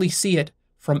clearly see it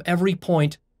from every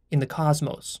point in the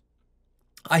cosmos.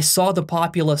 I saw the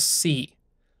populous sea.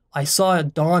 I saw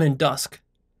dawn and dusk.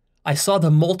 I saw the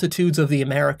multitudes of the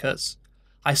Americas.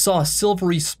 I saw a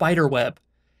silvery spider web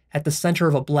at the center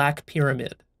of a black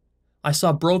pyramid. I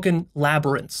saw broken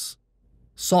labyrinths,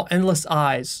 saw endless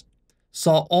eyes,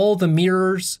 saw all the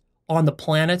mirrors on the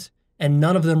planet and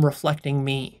none of them reflecting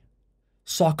me,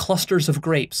 saw clusters of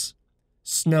grapes,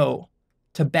 snow,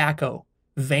 tobacco,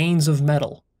 veins of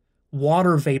metal,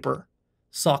 water vapor,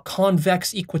 saw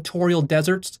convex equatorial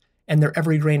deserts and their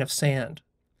every grain of sand,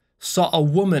 saw a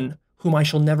woman whom I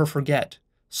shall never forget,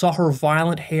 saw her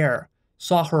violent hair,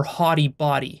 saw her haughty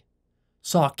body,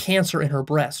 saw a cancer in her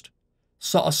breast,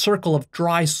 saw a circle of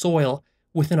dry soil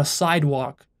within a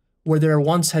sidewalk where there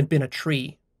once had been a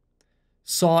tree,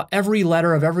 saw every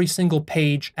letter of every single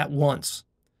page at once,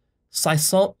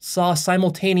 saw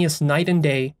simultaneous night and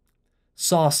day,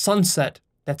 saw a sunset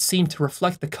that seemed to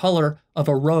reflect the color of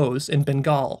a rose in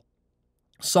Bengal,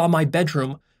 saw my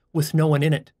bedroom with no one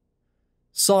in it,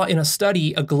 saw in a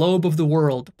study a globe of the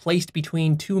world placed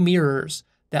between two mirrors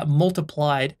that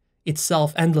multiplied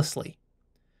itself endlessly,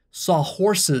 saw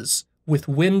horses with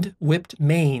wind-whipped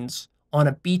manes on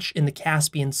a beach in the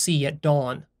Caspian Sea at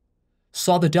dawn,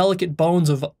 saw the delicate bones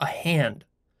of a hand,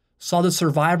 saw the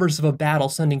survivors of a battle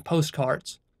sending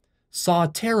postcards, saw a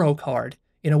tarot card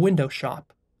in a window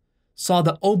shop, saw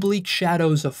the oblique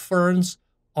shadows of ferns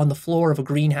on the floor of a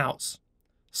greenhouse,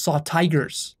 saw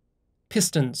tigers,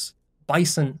 pistons,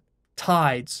 bison,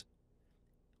 tides,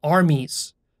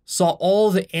 armies, saw all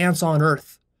the ants on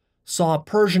earth, saw a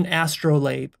Persian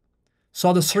astrolabe,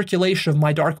 saw the circulation of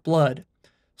my dark blood,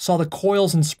 saw the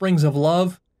coils and springs of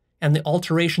love and the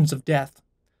alterations of death,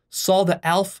 saw the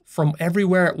Alf from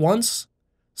everywhere at once,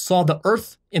 saw the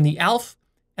earth in the Alf,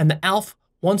 and the Alf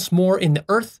once more in the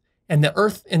earth, and the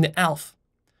earth in the Alf,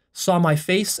 saw my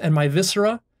face and my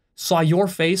viscera, saw your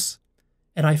face,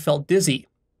 and I felt dizzy,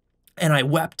 and I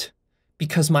wept,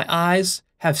 because my eyes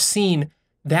have seen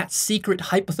that secret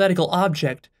hypothetical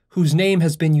object whose name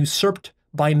has been usurped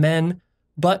by men,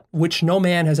 but which no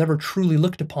man has ever truly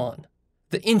looked upon,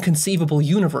 the inconceivable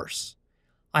universe.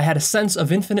 I had a sense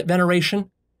of infinite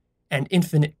veneration and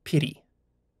infinite pity.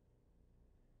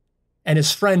 And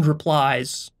his friend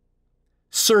replies,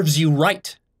 "Serves you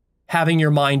right, having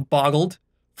your mind boggled,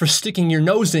 for sticking your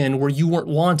nose in where you weren't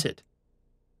wanted.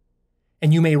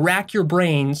 And you may rack your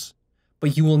brains,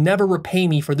 but you will never repay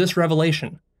me for this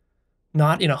revelation,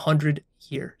 not in 100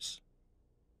 years."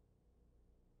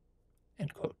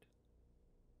 End quote.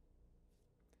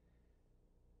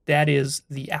 That is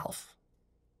the Alf.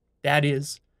 That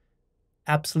is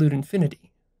absolute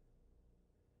infinity.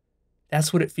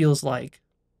 That's what it feels like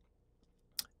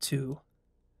to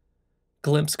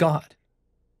glimpse God.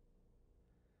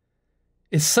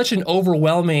 It's such an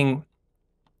overwhelming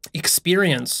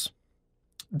experience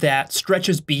that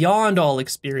stretches beyond all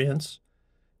experience,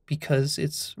 because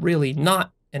it's really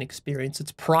not an experience,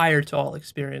 it's prior to all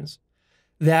experience,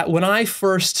 that when I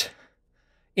first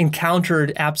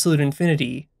encountered absolute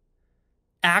infinity,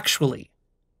 actually,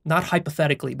 not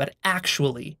hypothetically, but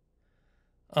actually,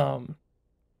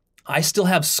 I still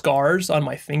have scars on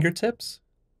my fingertips.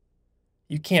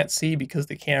 You can't see because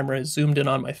the camera is zoomed in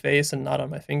on my face and not on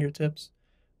my fingertips.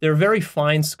 They're very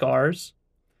fine scars.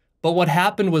 But what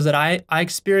happened was that I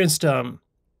experienced a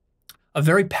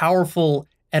very powerful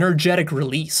energetic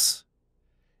release.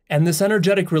 And this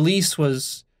energetic release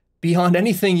was beyond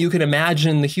anything you could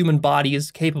imagine the human body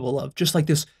is capable of. Just like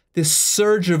this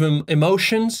surge of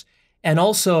emotions, and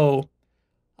also,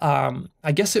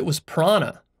 I guess it was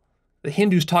prana. The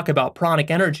Hindus talk about pranic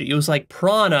energy. It was like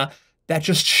prana that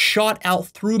just shot out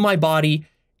through my body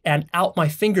and out my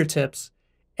fingertips.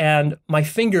 And my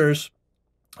fingers,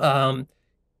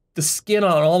 the skin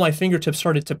on all my fingertips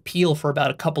started to peel for about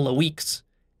a couple of weeks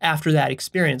after that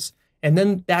experience. And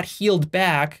then that healed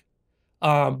back.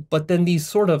 But then these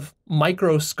sort of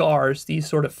micro scars, these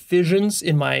sort of fissions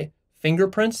in my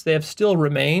fingerprints, they have still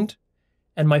remained.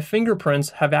 And my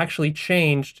fingerprints have actually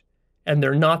changed, and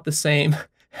they're not the same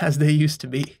as they used to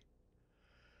be.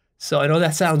 So I know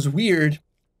that sounds weird,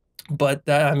 but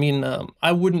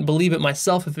I wouldn't believe it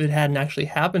myself if it hadn't actually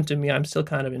happened to me. I'm still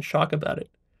kind of in shock about it.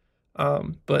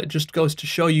 But it just goes to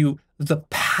show you the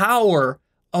power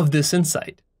of this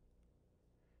insight.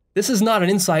 This is not an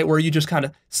insight where you just kind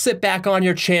of sit back on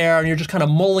your chair and you're just kind of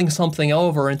mulling something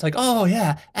over, and it's like, oh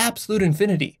yeah, absolute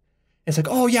infinity. It's like,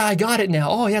 oh yeah, I got it now.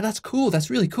 Oh yeah, that's cool.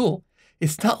 That's really cool.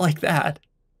 It's not like that.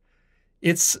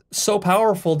 It's so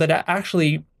powerful that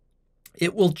actually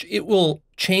it will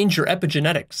change your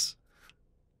epigenetics.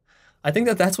 I think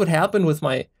that's what happened with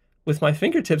my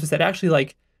fingertips, is that actually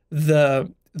like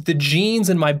the genes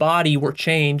in my body were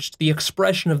changed. The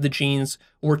expression of the genes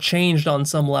were changed on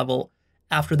some level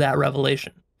after that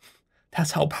revelation.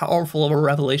 That's how powerful of a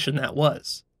revelation that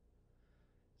was.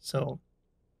 So,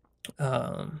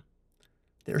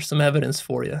 there's some evidence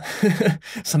for you,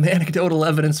 some anecdotal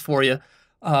evidence for you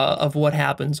of what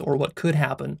happens or what could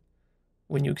happen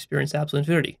when you experience absolute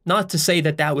infinity. Not to say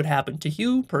that that would happen to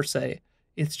you per se,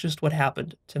 it's just what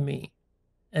happened to me.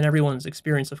 And everyone's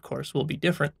experience, of course, will be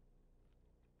different.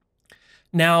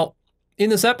 Now, in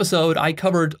this episode, I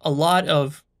covered a lot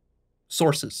of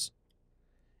sources,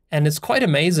 and it's quite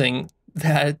amazing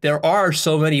that there are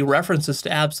so many references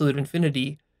to absolute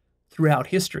infinity throughout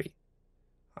history.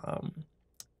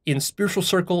 In spiritual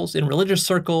circles, in religious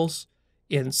circles,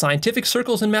 in scientific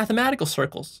circles, and mathematical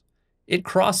circles. It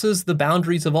crosses the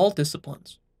boundaries of all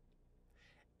disciplines.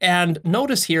 And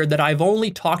notice here that I've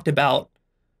only talked about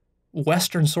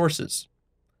Western sources.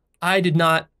 I did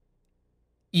not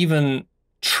even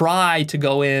try to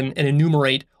go in and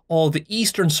enumerate all the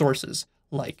Eastern sources,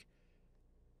 like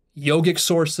yogic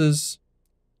sources,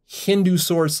 Hindu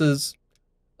sources,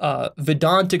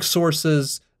 Vedantic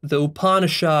sources, the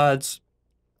Upanishads.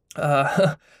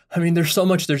 I mean, there's so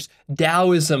much. There's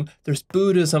Taoism, there's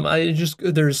Buddhism,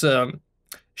 there's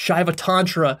Shaiva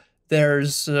Tantra,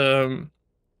 there's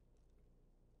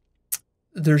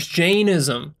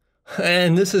Jainism,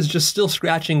 and this is just still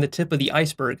scratching the tip of the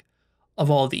iceberg of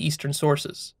all the Eastern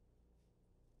sources.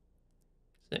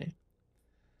 See?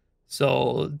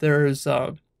 So there's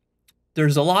a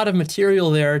lot of material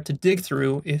there to dig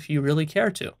through if you really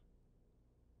care to.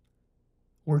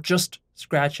 We're just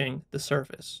scratching the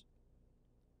surface.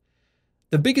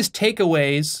 The biggest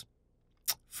takeaways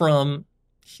from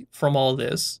all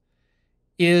this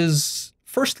is,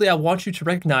 firstly, I want you to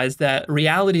recognize that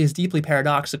reality is deeply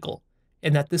paradoxical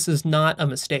and that this is not a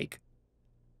mistake.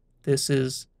 This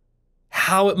is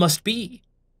how it must be.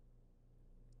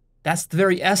 That's the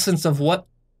very essence of what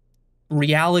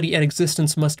reality and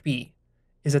existence must be,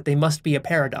 is that they must be a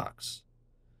paradox.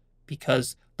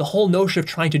 Because the whole notion of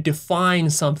trying to define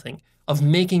something, of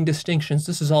making distinctions,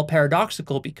 this is all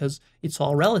paradoxical because it's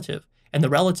all relative. And the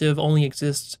relative only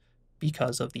exists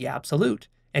because of the absolute.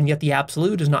 And yet the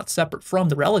absolute is not separate from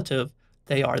the relative.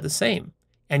 They are the same.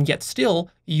 And yet still,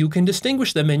 you can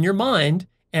distinguish them in your mind,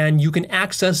 and you can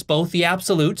access both the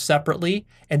absolute separately,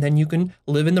 and then you can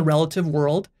live in the relative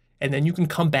world, and then you can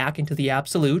come back into the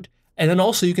absolute, and then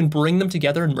also you can bring them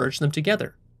together and merge them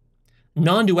together.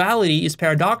 Non-duality is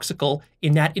paradoxical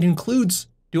in that it includes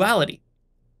duality.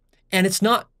 And it's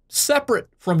not separate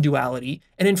from duality,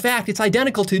 and in fact, it's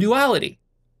identical to duality.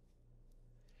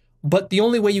 But the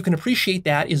only way you can appreciate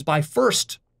that is by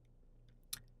first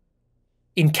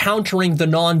encountering the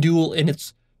non-dual in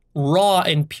its raw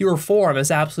and pure form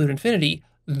as absolute infinity.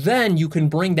 Then you can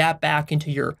bring that back into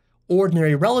your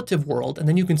ordinary relative world, and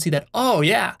then you can see that, oh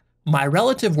yeah, my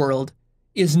relative world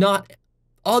is not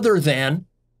other than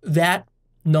that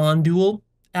non-dual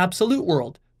absolute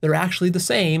world. They're actually the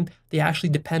same. They actually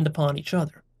depend upon each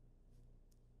other.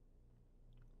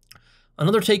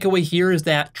 Another takeaway here is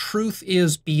that truth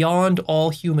is beyond all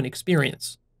human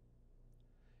experience.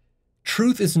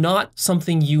 Truth is not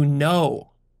something you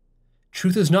know.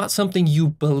 Truth is not something you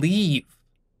believe.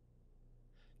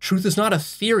 Truth is not a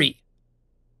theory.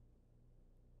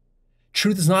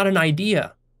 Truth is not an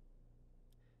idea.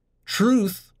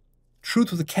 Truth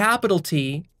with a capital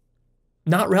T,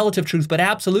 not relative truth, but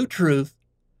absolute truth,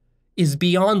 is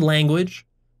beyond language,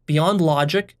 beyond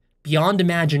logic, beyond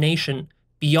imagination,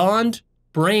 beyond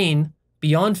brain,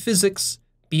 beyond physics,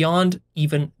 beyond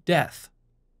even death.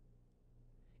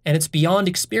 And it's beyond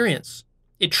experience.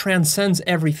 It transcends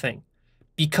everything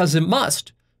because it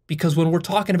must. Because when we're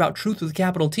talking about truth with a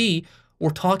capital T, we're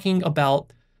talking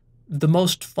about the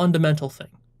most fundamental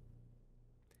thing.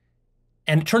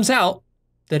 And it turns out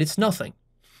that it's nothing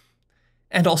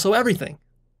and also everything,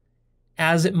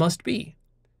 as it must be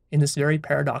in this very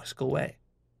paradoxical way.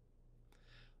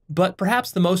 But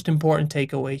perhaps the most important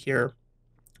takeaway here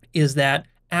is that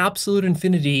absolute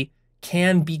infinity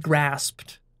can be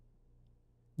grasped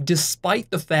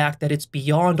despite the fact that it's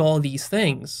beyond all these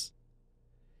things.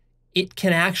 It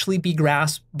can actually be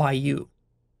grasped by you.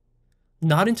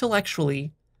 Not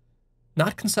intellectually,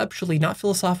 not conceptually, not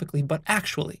philosophically, but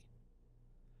actually.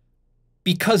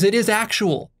 Because it is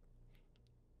actual.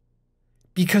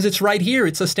 Because it's right here,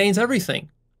 it sustains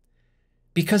everything.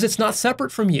 Because it's not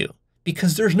separate from you.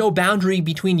 Because there's no boundary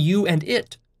between you and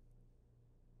it.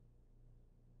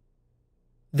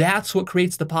 That's what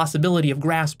creates the possibility of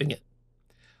grasping it.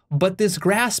 But this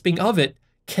grasping of it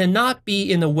cannot be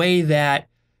in the way that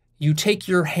you take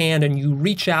your hand and you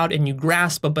reach out and you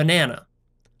grasp a banana,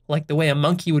 like the way a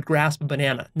monkey would grasp a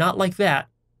banana. Not like that.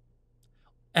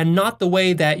 And not the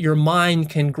way that your mind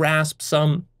can grasp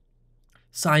some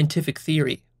scientific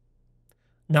theory.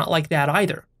 Not like that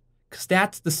either, because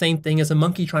that's the same thing as a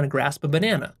monkey trying to grasp a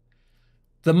banana.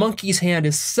 The monkey's hand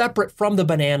is separate from the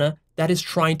banana that is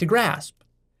trying to grasp.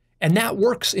 And that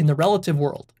works in the relative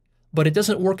world, but it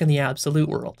doesn't work in the absolute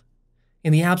world.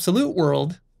 In the absolute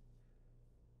world,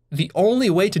 the only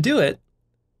way to do it,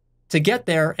 to get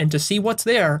there and to see what's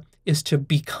there, is to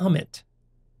become it.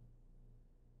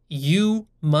 You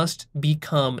must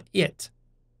become it.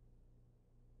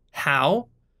 How?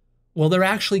 Well, there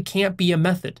actually can't be a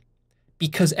method,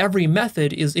 because every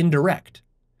method is indirect.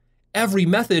 Every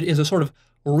method is a sort of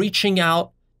reaching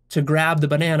out to grab the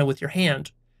banana with your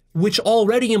hand, which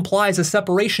already implies a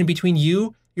separation between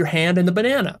you, your hand, and the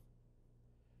banana.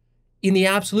 In the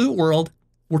absolute world,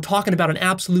 we're talking about an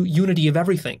absolute unity of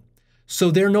everything.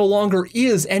 So there no longer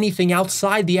is anything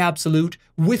outside the absolute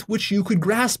with which you could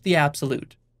grasp the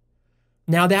absolute.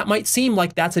 Now that might seem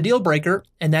like that's a deal breaker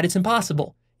and that it's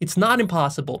impossible. It's not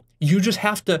impossible. You just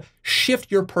have to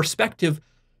shift your perspective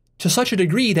to such a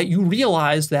degree that you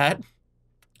realize that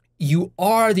you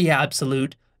are the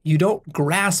absolute. You don't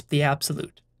grasp the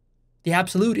absolute. The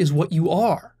absolute is what you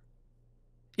are.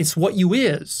 It's what you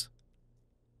is.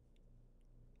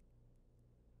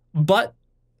 But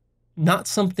not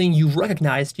something you've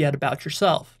recognized yet about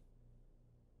yourself.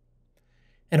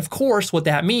 And of course, what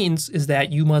that means is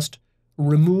that you must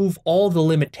remove all the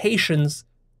limitations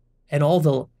and all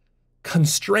the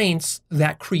constraints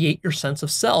that create your sense of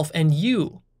self and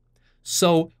you.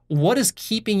 So what is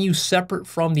keeping you separate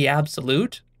from the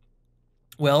absolute?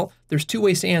 Well, there's two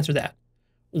ways to answer that.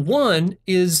 One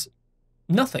is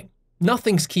nothing.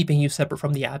 Nothing's keeping you separate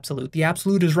from the absolute. The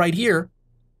absolute is right here.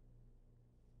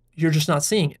 You're just not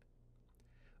seeing it.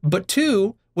 But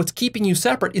two, what's keeping you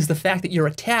separate is the fact that you're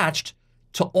attached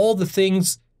to all the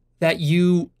things that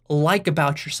you like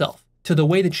about yourself, to the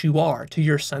way that you are, to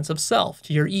your sense of self,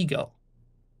 to your ego.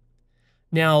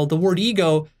 Now, the word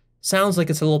ego sounds like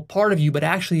it's a little part of you, but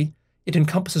actually it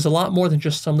encompasses a lot more than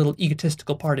just some little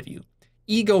egotistical part of you.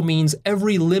 Ego means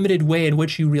every limited way in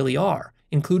which you really are,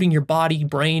 including your body,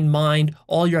 brain, mind,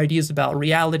 all your ideas about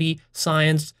reality,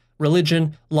 science,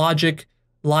 religion, logic,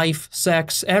 life,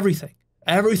 sex, everything.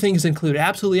 Everything is included.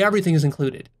 Absolutely everything is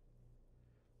included.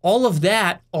 All of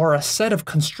that are a set of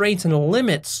constraints and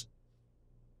limits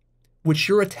which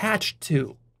you're attached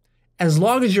to. As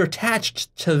long as you're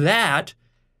attached to that,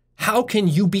 how can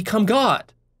you become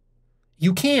God?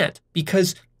 You can't,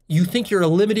 because you think you're a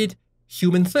limited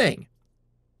human thing.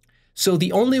 So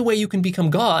the only way you can become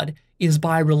God is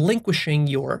by relinquishing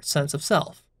your sense of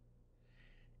self.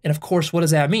 And of course, what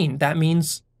does that mean? That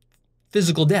means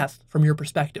physical death from your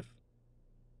perspective.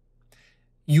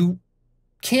 You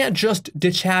can't just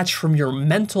detach from your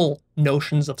mental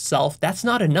notions of self. That's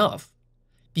not enough,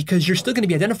 because you're still going to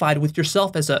be identified with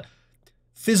yourself as a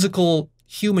physical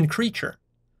human creature.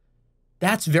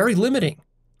 That's very limiting.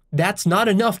 That's not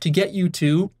enough to get you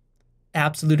to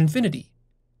absolute infinity.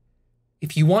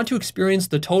 If you want to experience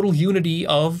the total unity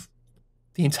of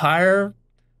the entire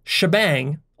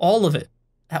shebang, all of it,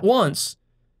 at once,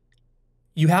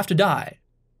 you have to die.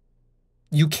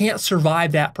 You can't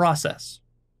survive that process.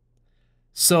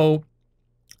 So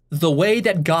the way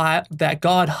that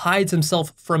God hides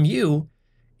himself from you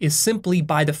is simply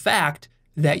by the fact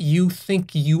that you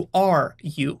think you are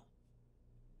you.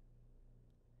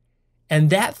 And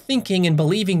that thinking and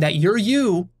believing that you're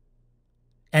you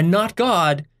and not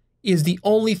God is the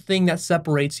only thing that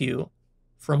separates you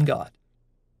from God.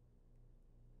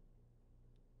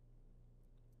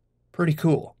 Pretty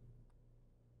cool.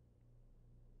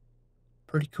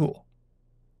 Pretty cool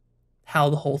how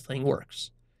the whole thing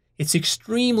works. It's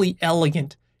extremely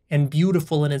elegant and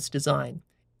beautiful in its design.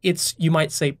 It's, you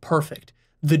might say, perfect.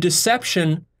 The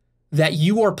deception that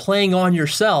you are playing on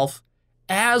yourself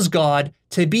as God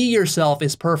to be yourself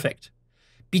is perfect.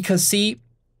 Because see,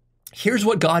 here's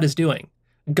what God is doing.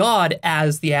 God,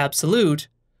 as the absolute,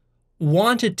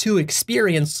 wanted to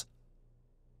experience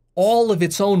all of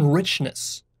its own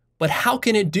richness. But how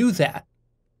can it do that?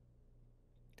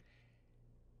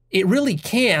 It really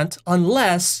can't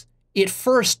unless it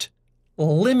first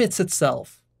limits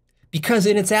itself, because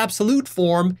in its absolute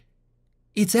form,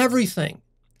 it's everything.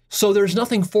 So there's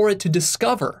nothing for it to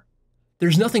discover.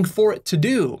 There's nothing for it to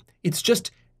do. It's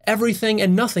just everything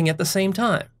and nothing at the same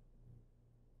time.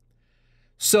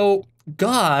 So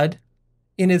God,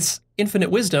 in its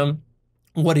infinite wisdom,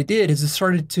 what it did is it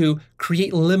started to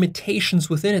create limitations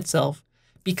within itself,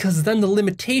 because then the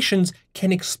limitations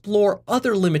can explore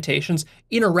other limitations,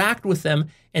 interact with them,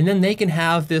 and then they can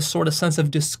have this sort of sense of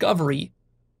discovery.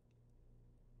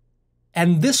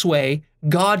 And this way,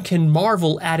 God can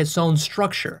marvel at its own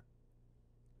structure.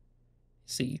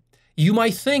 See, you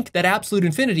might think that absolute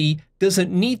infinity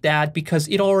doesn't need that because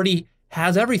it already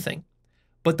has everything.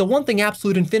 But the one thing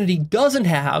absolute infinity doesn't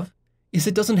have is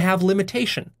it doesn't have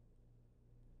limitation.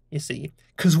 You see,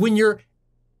 because when you're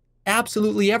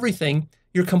absolutely everything,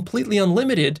 you're completely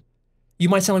unlimited. You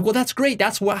might sound like, well, that's great.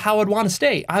 That's how I'd want to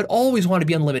stay. I'd always want to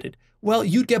be unlimited. Well,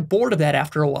 you'd get bored of that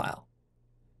after a while,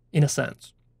 in a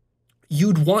sense.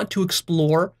 You'd want to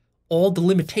explore all the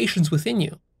limitations within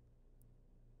you.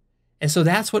 And so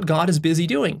that's what God is busy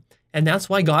doing. And that's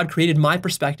why God created my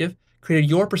perspective, created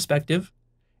your perspective.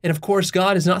 And of course,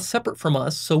 God is not separate from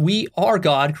us. So we are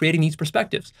God creating these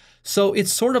perspectives. So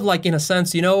it's sort of like, in a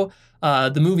sense, the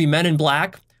movie Men in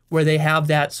Black, where they have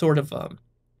that sort of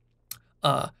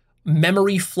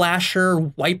memory flasher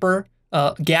wiper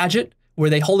gadget, where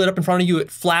they hold it up in front of you,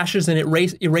 it flashes and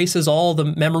it erases all the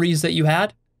memories that you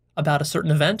had about a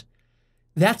certain event.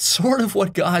 That's sort of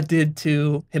what God did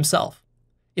to himself.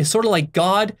 It's sort of like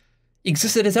God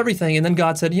existed as everything, and then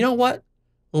God said, you know what?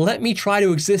 Let me try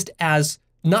to exist as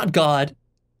not God,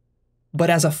 but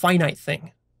as a finite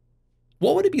thing.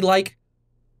 What would it be like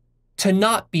to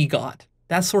not be God?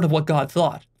 That's sort of what God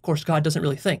thought. Of course, God doesn't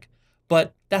really think,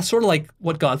 but that's sort of like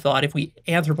what God thought if we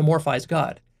anthropomorphize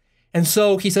God. And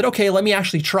so he said, okay, let me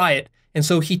actually try it. And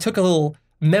so he took a little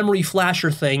memory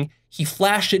flasher thing, he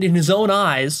flashed it in his own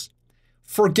eyes,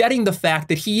 forgetting the fact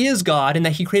that he is God and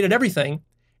that he created everything.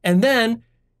 And then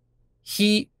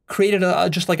he created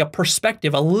just like a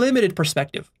perspective, a limited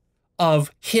perspective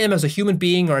of him as a human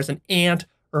being or as an ant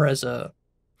or as a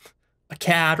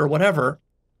cat or whatever.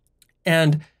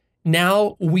 And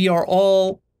now we are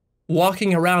all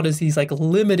walking around as these like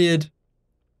limited,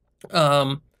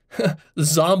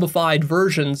 zombified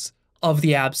versions of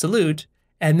the absolute.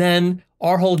 And then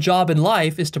our whole job in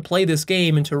life is to play this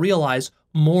game and to realize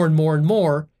more and more and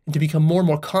more, and to become more and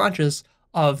more conscious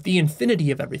of the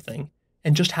infinity of everything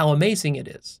and just how amazing it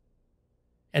is.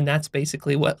 And that's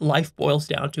basically what life boils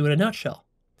down to in a nutshell.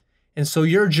 And so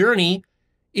your journey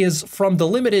is from the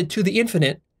limited to the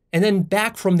infinite, and then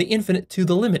back from the infinite to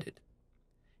the limited.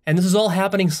 And this is all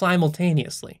happening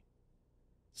simultaneously.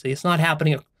 See, it's not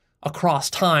happening across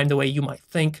time the way you might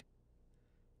think,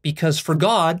 because for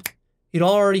God, it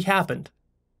already happened.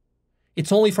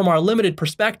 It's only from our limited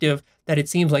perspective that it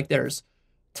seems like there's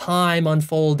time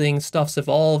unfolding, stuff's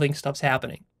evolving, stuff's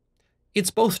happening.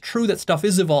 It's both true that stuff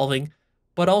is evolving,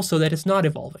 but also that it's not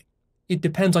evolving. It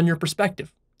depends on your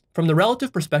perspective. From the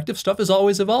relative perspective, stuff is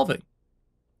always evolving.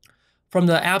 From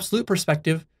the absolute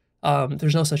perspective,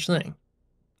 there's no such thing.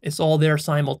 It's all there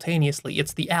simultaneously.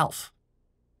 It's the Alf.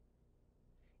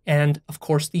 And of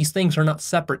course, these things are not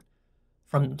separate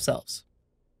from themselves.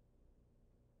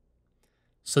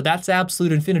 So that's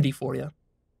absolute infinity for you.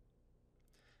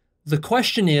 The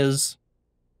question is,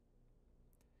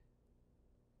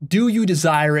 do you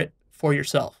desire it for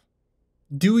yourself?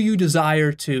 Do you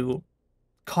desire to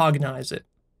cognize it,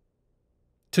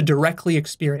 to directly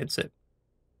experience it?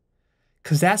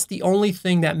 Because that's the only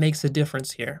thing that makes a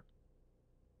difference here.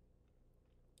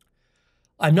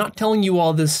 I'm not telling you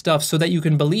all this stuff so that you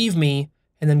can believe me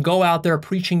and then go out there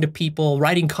preaching to people,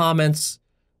 writing comments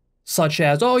such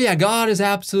as, oh yeah, God is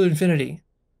absolute infinity.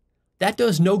 That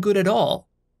does no good at all.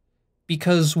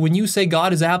 Because when you say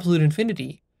God is absolute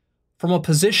infinity, from a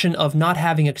position of not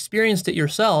having experienced it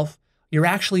yourself, you're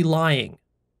actually lying.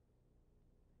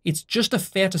 It's just a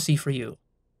fantasy for you.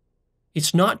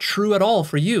 It's not true at all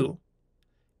for you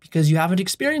because you haven't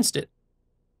experienced it.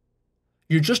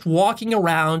 You're just walking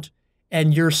around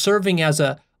and you're serving as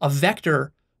a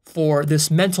vector for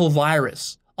this mental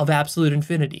virus of absolute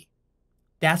infinity.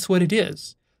 That's what it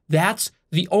is. That's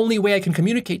the only way I can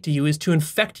communicate to you, is to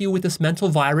infect you with this mental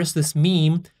virus, this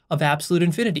meme of absolute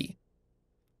infinity.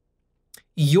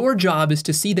 Your job is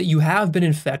to see that you have been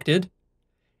infected,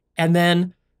 and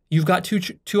then you've got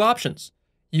two options.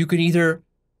 You can either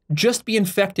just be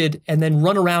infected and then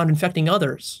run around infecting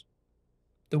others,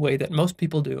 the way that most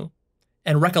people do,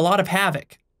 and wreak a lot of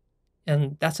havoc.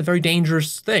 And that's a very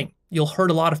dangerous thing. You'll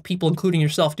hurt a lot of people, including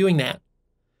yourself, doing that.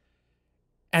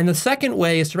 And the second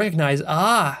way is to recognize,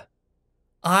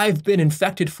 I've been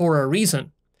infected for a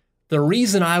reason. The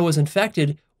reason I was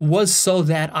infected was so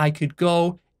that I could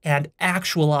go and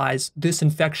actualize this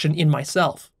infection in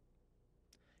myself,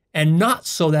 and not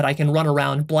so that I can run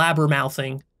around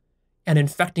blabbermouthing and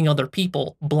infecting other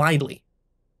people blindly.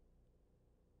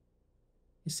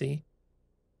 You see?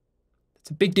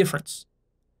 It's a big difference.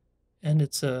 And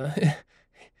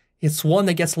it's one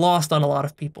that gets lost on a lot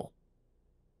of people.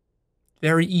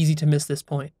 Very easy to miss this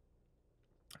point.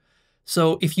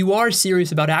 So if you are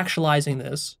serious about actualizing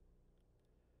this,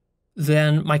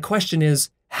 then my question is,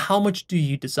 how much do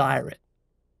you desire it?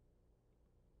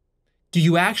 Do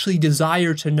you actually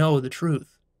desire to know the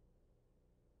truth?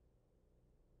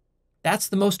 That's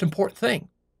the most important thing.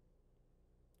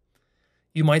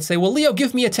 You might say, well, Leo,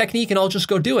 give me a technique and I'll just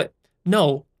go do it.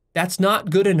 No, that's not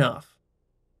good enough.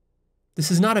 This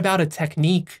is not about a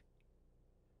technique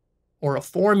or a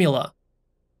formula.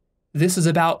 This is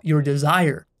about your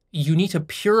desire. You need to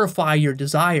purify your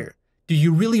desire. Do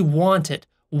you really want it?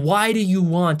 Why do you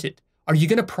want it? Are you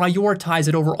going to prioritize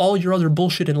it over all your other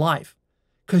bullshit in life?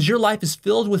 Because your life is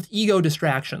filled with ego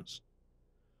distractions.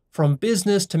 From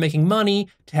business to making money,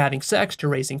 to having sex, to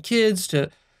raising kids, to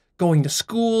going to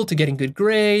school, to getting good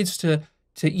grades, to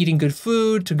eating good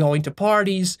food, to going to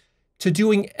parties, to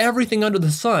doing everything under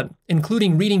the sun,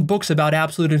 including reading books about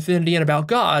absolute infinity and about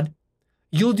God.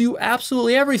 You'll do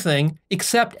absolutely everything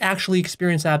except actually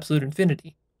experience absolute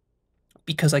infinity.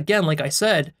 Because again, like I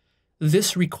said,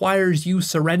 this requires you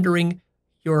surrendering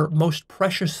your most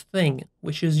precious thing,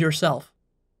 which is yourself.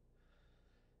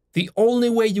 The only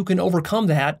way you can overcome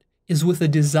that is with a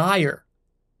desire,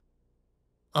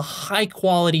 a high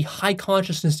quality, high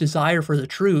consciousness desire for the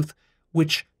truth,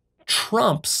 which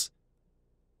trumps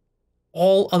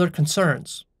all other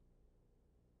concerns.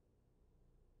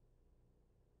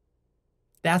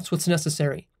 That's what's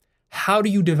necessary. How do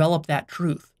you develop that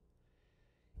truth?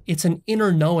 It's an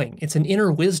inner knowing. It's an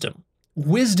inner wisdom.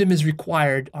 Wisdom is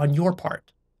required on your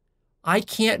part. I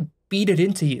can't beat it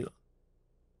into you.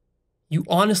 You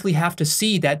honestly have to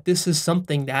see that this is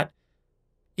something that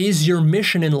is your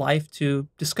mission in life to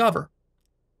discover.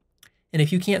 And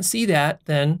if you can't see that,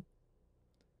 then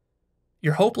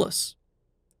you're hopeless.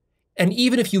 And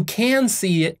even if you can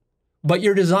see it, but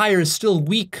your desire is still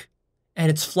weak and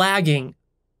it's flagging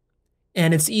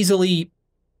and it's easily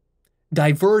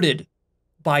diverted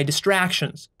by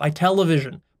distractions, by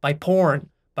television, by porn,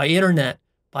 by internet,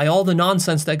 by all the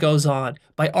nonsense that goes on,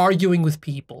 by arguing with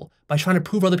people, by trying to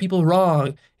prove other people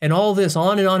wrong, and all this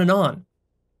on and on and on.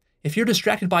 If you're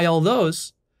distracted by all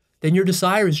those, then your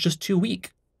desire is just too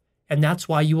weak. And that's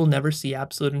why you will never see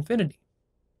absolute infinity.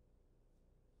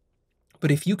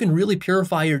 But if you can really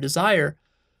purify your desire,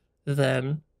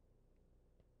 then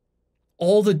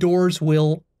all the doors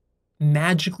will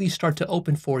magically start to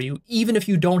open for you, even if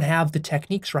you don't have the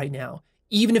techniques right now,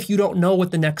 even if you don't know what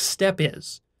the next step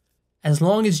is. As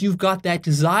long as you've got that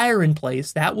desire in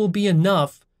place, that will be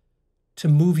enough to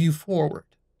move you forward.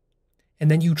 And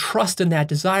then you trust in that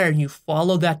desire and you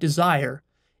follow that desire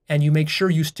and you make sure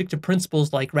you stick to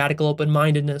principles like radical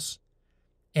open-mindedness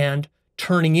and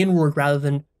turning inward rather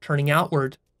than turning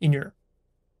outward in your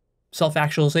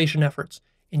self-actualization efforts.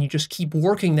 And you just keep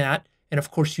working that. And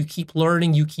of course, you keep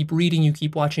learning, you keep reading, you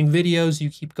keep watching videos, you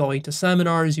keep going to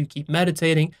seminars, you keep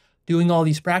meditating, doing all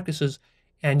these practices,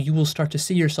 and you will start to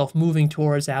see yourself moving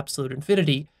towards absolute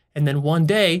infinity. And then one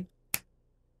day,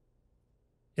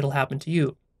 it'll happen to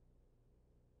you.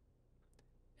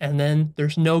 And then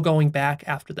there's no going back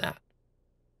after that.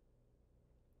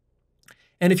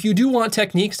 And if you do want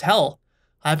techniques, hell,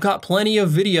 I've got plenty of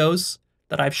videos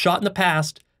that I've shot in the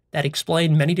past that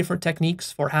explain many different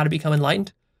techniques for how to become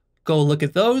enlightened. Go look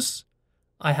at those.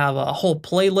 I have a whole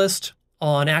playlist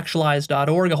on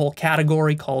Actualized.org, a whole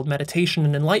category called Meditation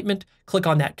and Enlightenment. Click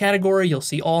on that category. You'll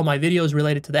see all my videos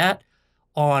related to that.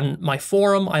 On my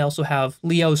forum, I also have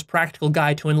Leo's Practical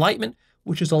Guide to Enlightenment,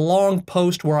 which is a long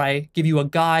post where I give you a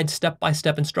guide,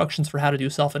 step-by-step instructions for how to do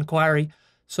self-inquiry.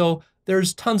 So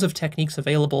there's tons of techniques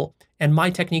available, and my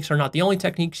techniques are not the only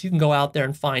techniques. You can go out there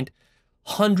and find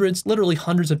hundreds, literally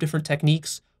hundreds of different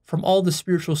techniques from all the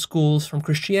spiritual schools, from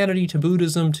Christianity to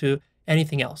Buddhism to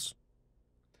anything else.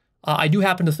 I do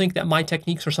happen to think that my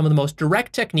techniques are some of the most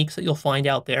direct techniques that you'll find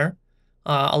out there.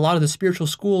 A lot of the spiritual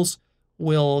schools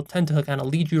will tend to kind of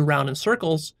lead you around in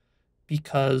circles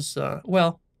because,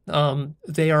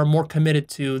 they are more committed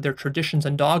to their traditions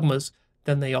and dogmas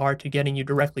than they are to getting you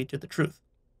directly to the truth.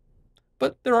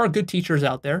 But there are good teachers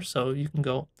out there, so you can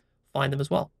go find them as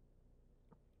well.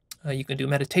 You can do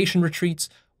meditation retreats,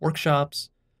 workshops,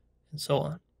 and so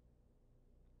on.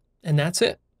 And that's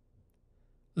it.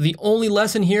 The only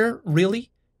lesson here, really,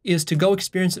 is to go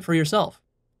experience it for yourself.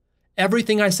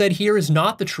 Everything I said here is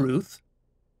not the truth.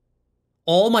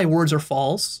 All my words are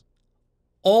false.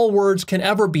 All words can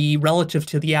ever be relative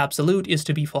to the absolute is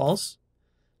to be false.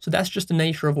 So that's just the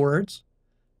nature of words.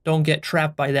 Don't get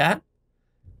trapped by that.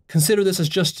 Consider this as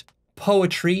just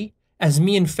poetry, as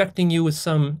me infecting you with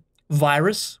some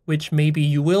virus, which maybe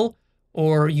you will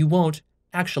or you won't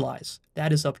actualize.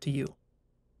 That is up to you.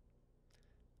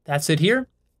 That's it here.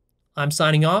 I'm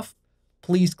signing off.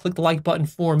 Please click the like button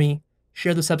for me,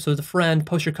 share this episode with a friend,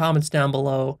 post your comments down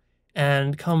below,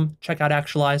 and come check out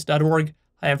Actualized.org.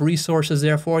 I have resources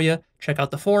there for you. Check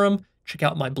out the forum, check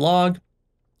out my blog,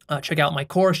 check out my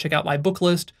course, check out my book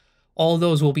list. All of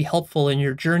those will be helpful in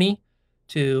your journey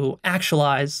to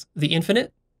actualize the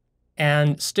infinite.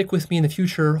 And stick with me in the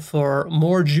future for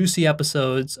more juicy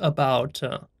episodes about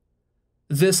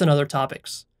this and other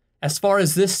topics. As far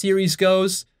as this series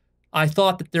goes, I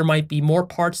thought that there might be more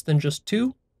parts than just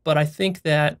 2, but I think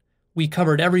that we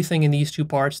covered everything in these 2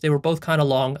 parts. They were both kind of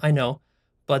long, I know,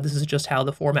 but this is just how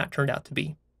the format turned out to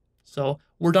be. So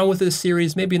we're done with this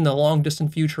series. Maybe in the long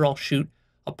distant future, I'll shoot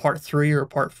a part 3 or a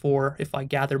part 4 if I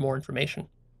gather more information.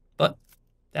 But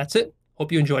that's it.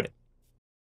 Hope you enjoyed it.